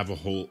really have a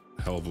whole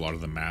hell of a lot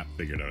of the map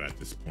figured out at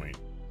this point.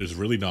 There's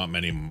really not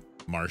many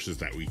marshes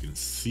that we can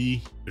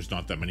see. There's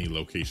not that many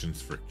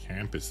locations for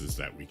campuses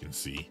that we can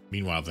see.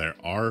 Meanwhile, there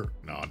are,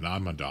 no,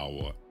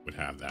 Namadal would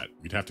have that.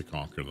 We'd have to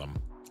conquer them.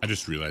 I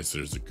just realized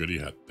there's a goodie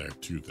hut there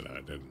too that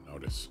I didn't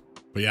notice.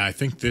 But yeah, I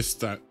think this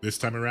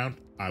time around,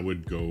 I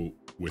would go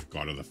with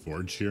God of the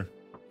Forge here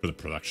for the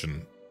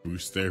production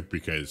boost there,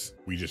 because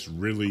we just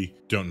really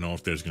don't know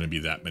if there's going to be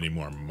that many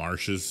more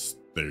marshes.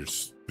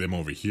 There's them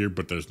over here,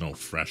 but there's no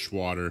fresh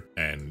water,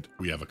 and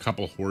we have a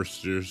couple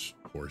horsers.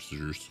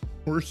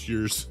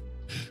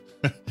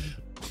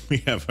 We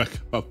have a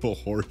couple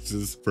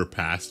horses for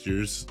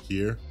pastures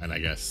here, and I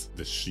guess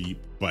the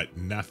sheep, but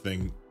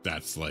nothing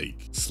that's like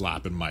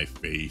slapping my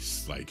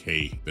face like,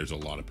 hey, there's a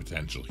lot of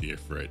potential here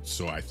for it.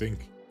 So I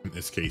think in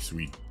this case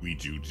we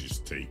do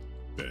just take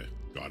the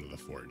God of the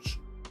Forge.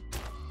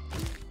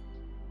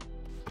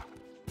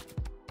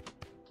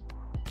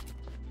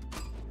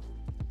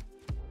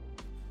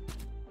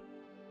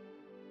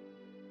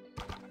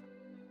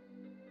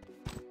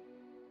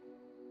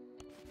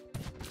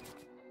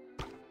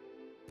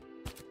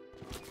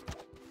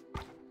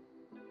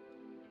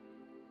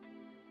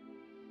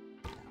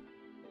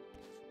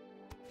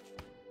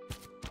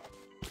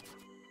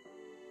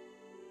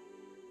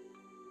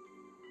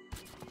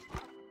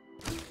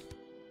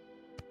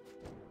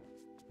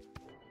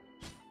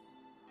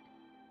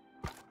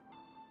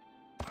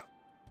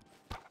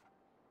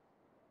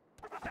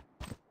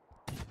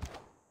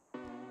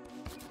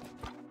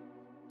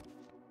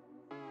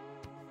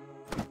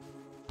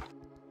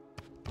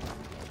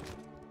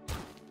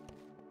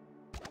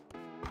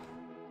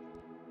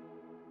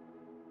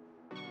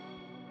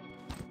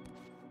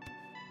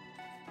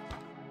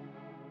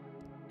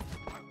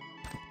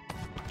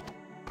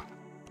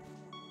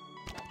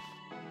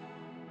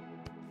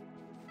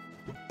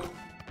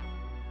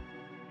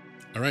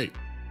 All right,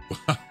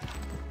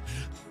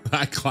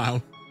 that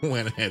clown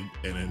went ahead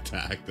and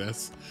attacked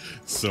us,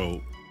 so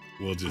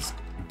we'll just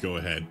go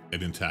ahead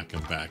and attack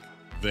him back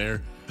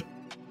there.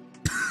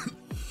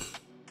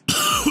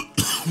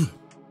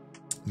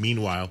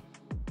 Meanwhile,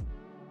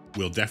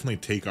 we'll definitely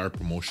take our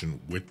promotion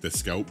with the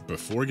scout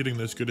before getting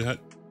this good hut.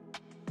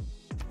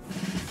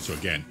 So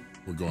again,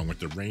 we're going with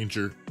the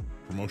ranger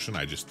promotion.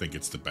 I just think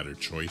it's the better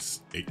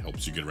choice. It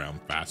helps you get around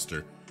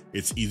faster.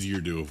 It's easier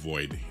to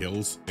avoid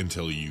hills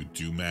until you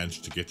do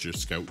manage to get your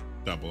scout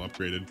double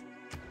upgraded.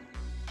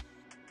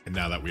 And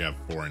now that we have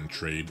foreign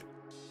trade,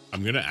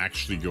 I'm gonna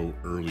actually go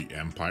early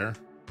empire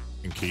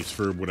in case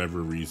for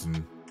whatever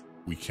reason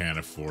we can't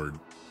afford.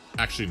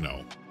 Actually,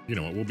 no, you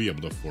know what? We'll be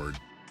able to afford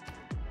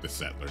the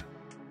settler.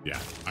 Yeah,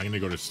 I'm gonna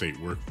go to state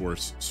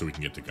workforce so we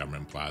can get to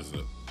government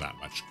plaza that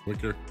much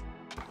quicker.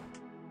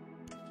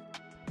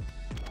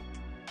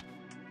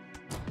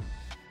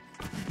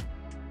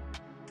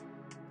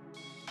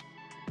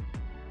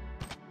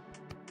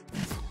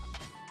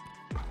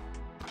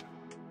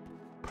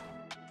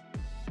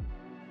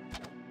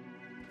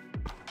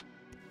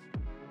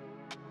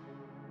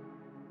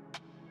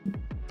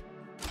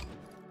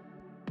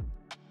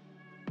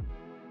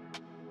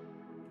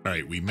 All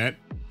right, we met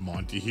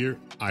Monty here.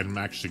 I'm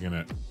actually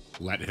gonna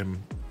let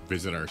him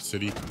visit our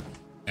city,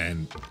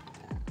 and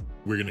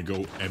we're gonna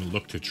go and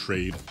look to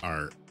trade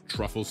our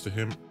truffles to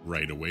him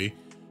right away.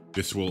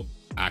 This will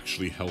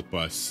actually help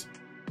us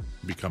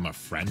become a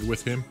friend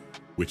with him,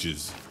 which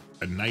is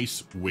a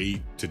nice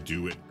way to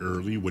do it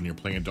early when you're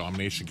playing a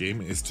domination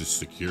game, is to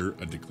secure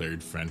a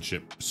declared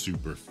friendship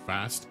super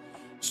fast.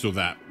 So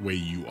that way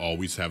you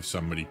always have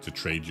somebody to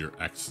trade your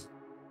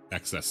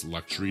excess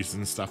luxuries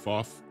and stuff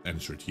off and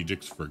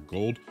strategics for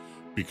gold,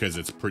 because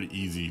it's pretty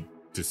easy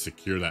to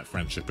secure that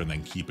friendship and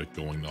then keep it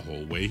going the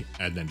whole way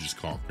and then just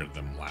conquer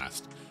them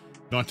last.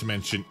 Not to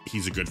mention,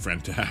 he's a good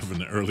friend to have in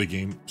the early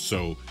game,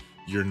 so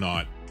you're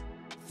not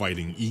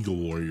fighting eagle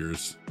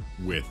warriors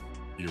with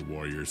your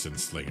warriors and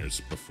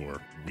slingers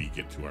before we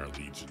get to our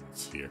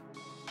legions here.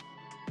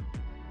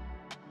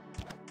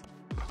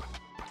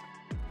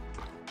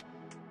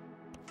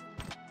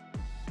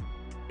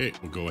 Okay,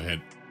 we'll go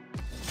ahead,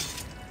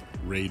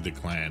 raid the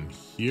clan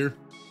here,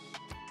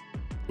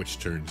 which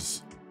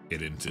turns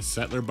it into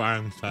settler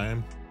buying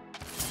time.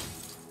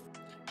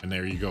 And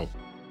there you go.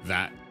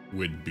 That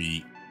would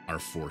be our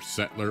fourth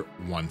settler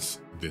once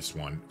this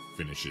one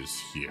finishes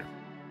here.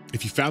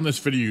 If you found this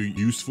video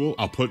useful,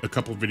 I'll put a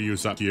couple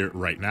videos up here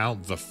right now.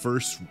 The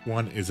first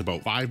one is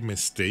about 5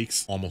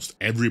 mistakes almost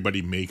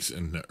everybody makes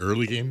in the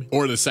early game.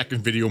 Or the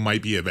second video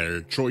might be a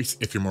better choice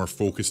if you're more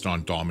focused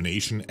on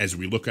domination, as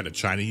we look at a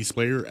Chinese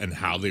player and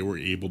how they were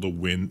able to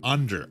win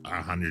under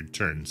 100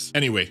 turns.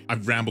 Anyway,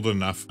 I've rambled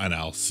enough and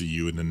I'll see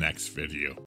you in the next video.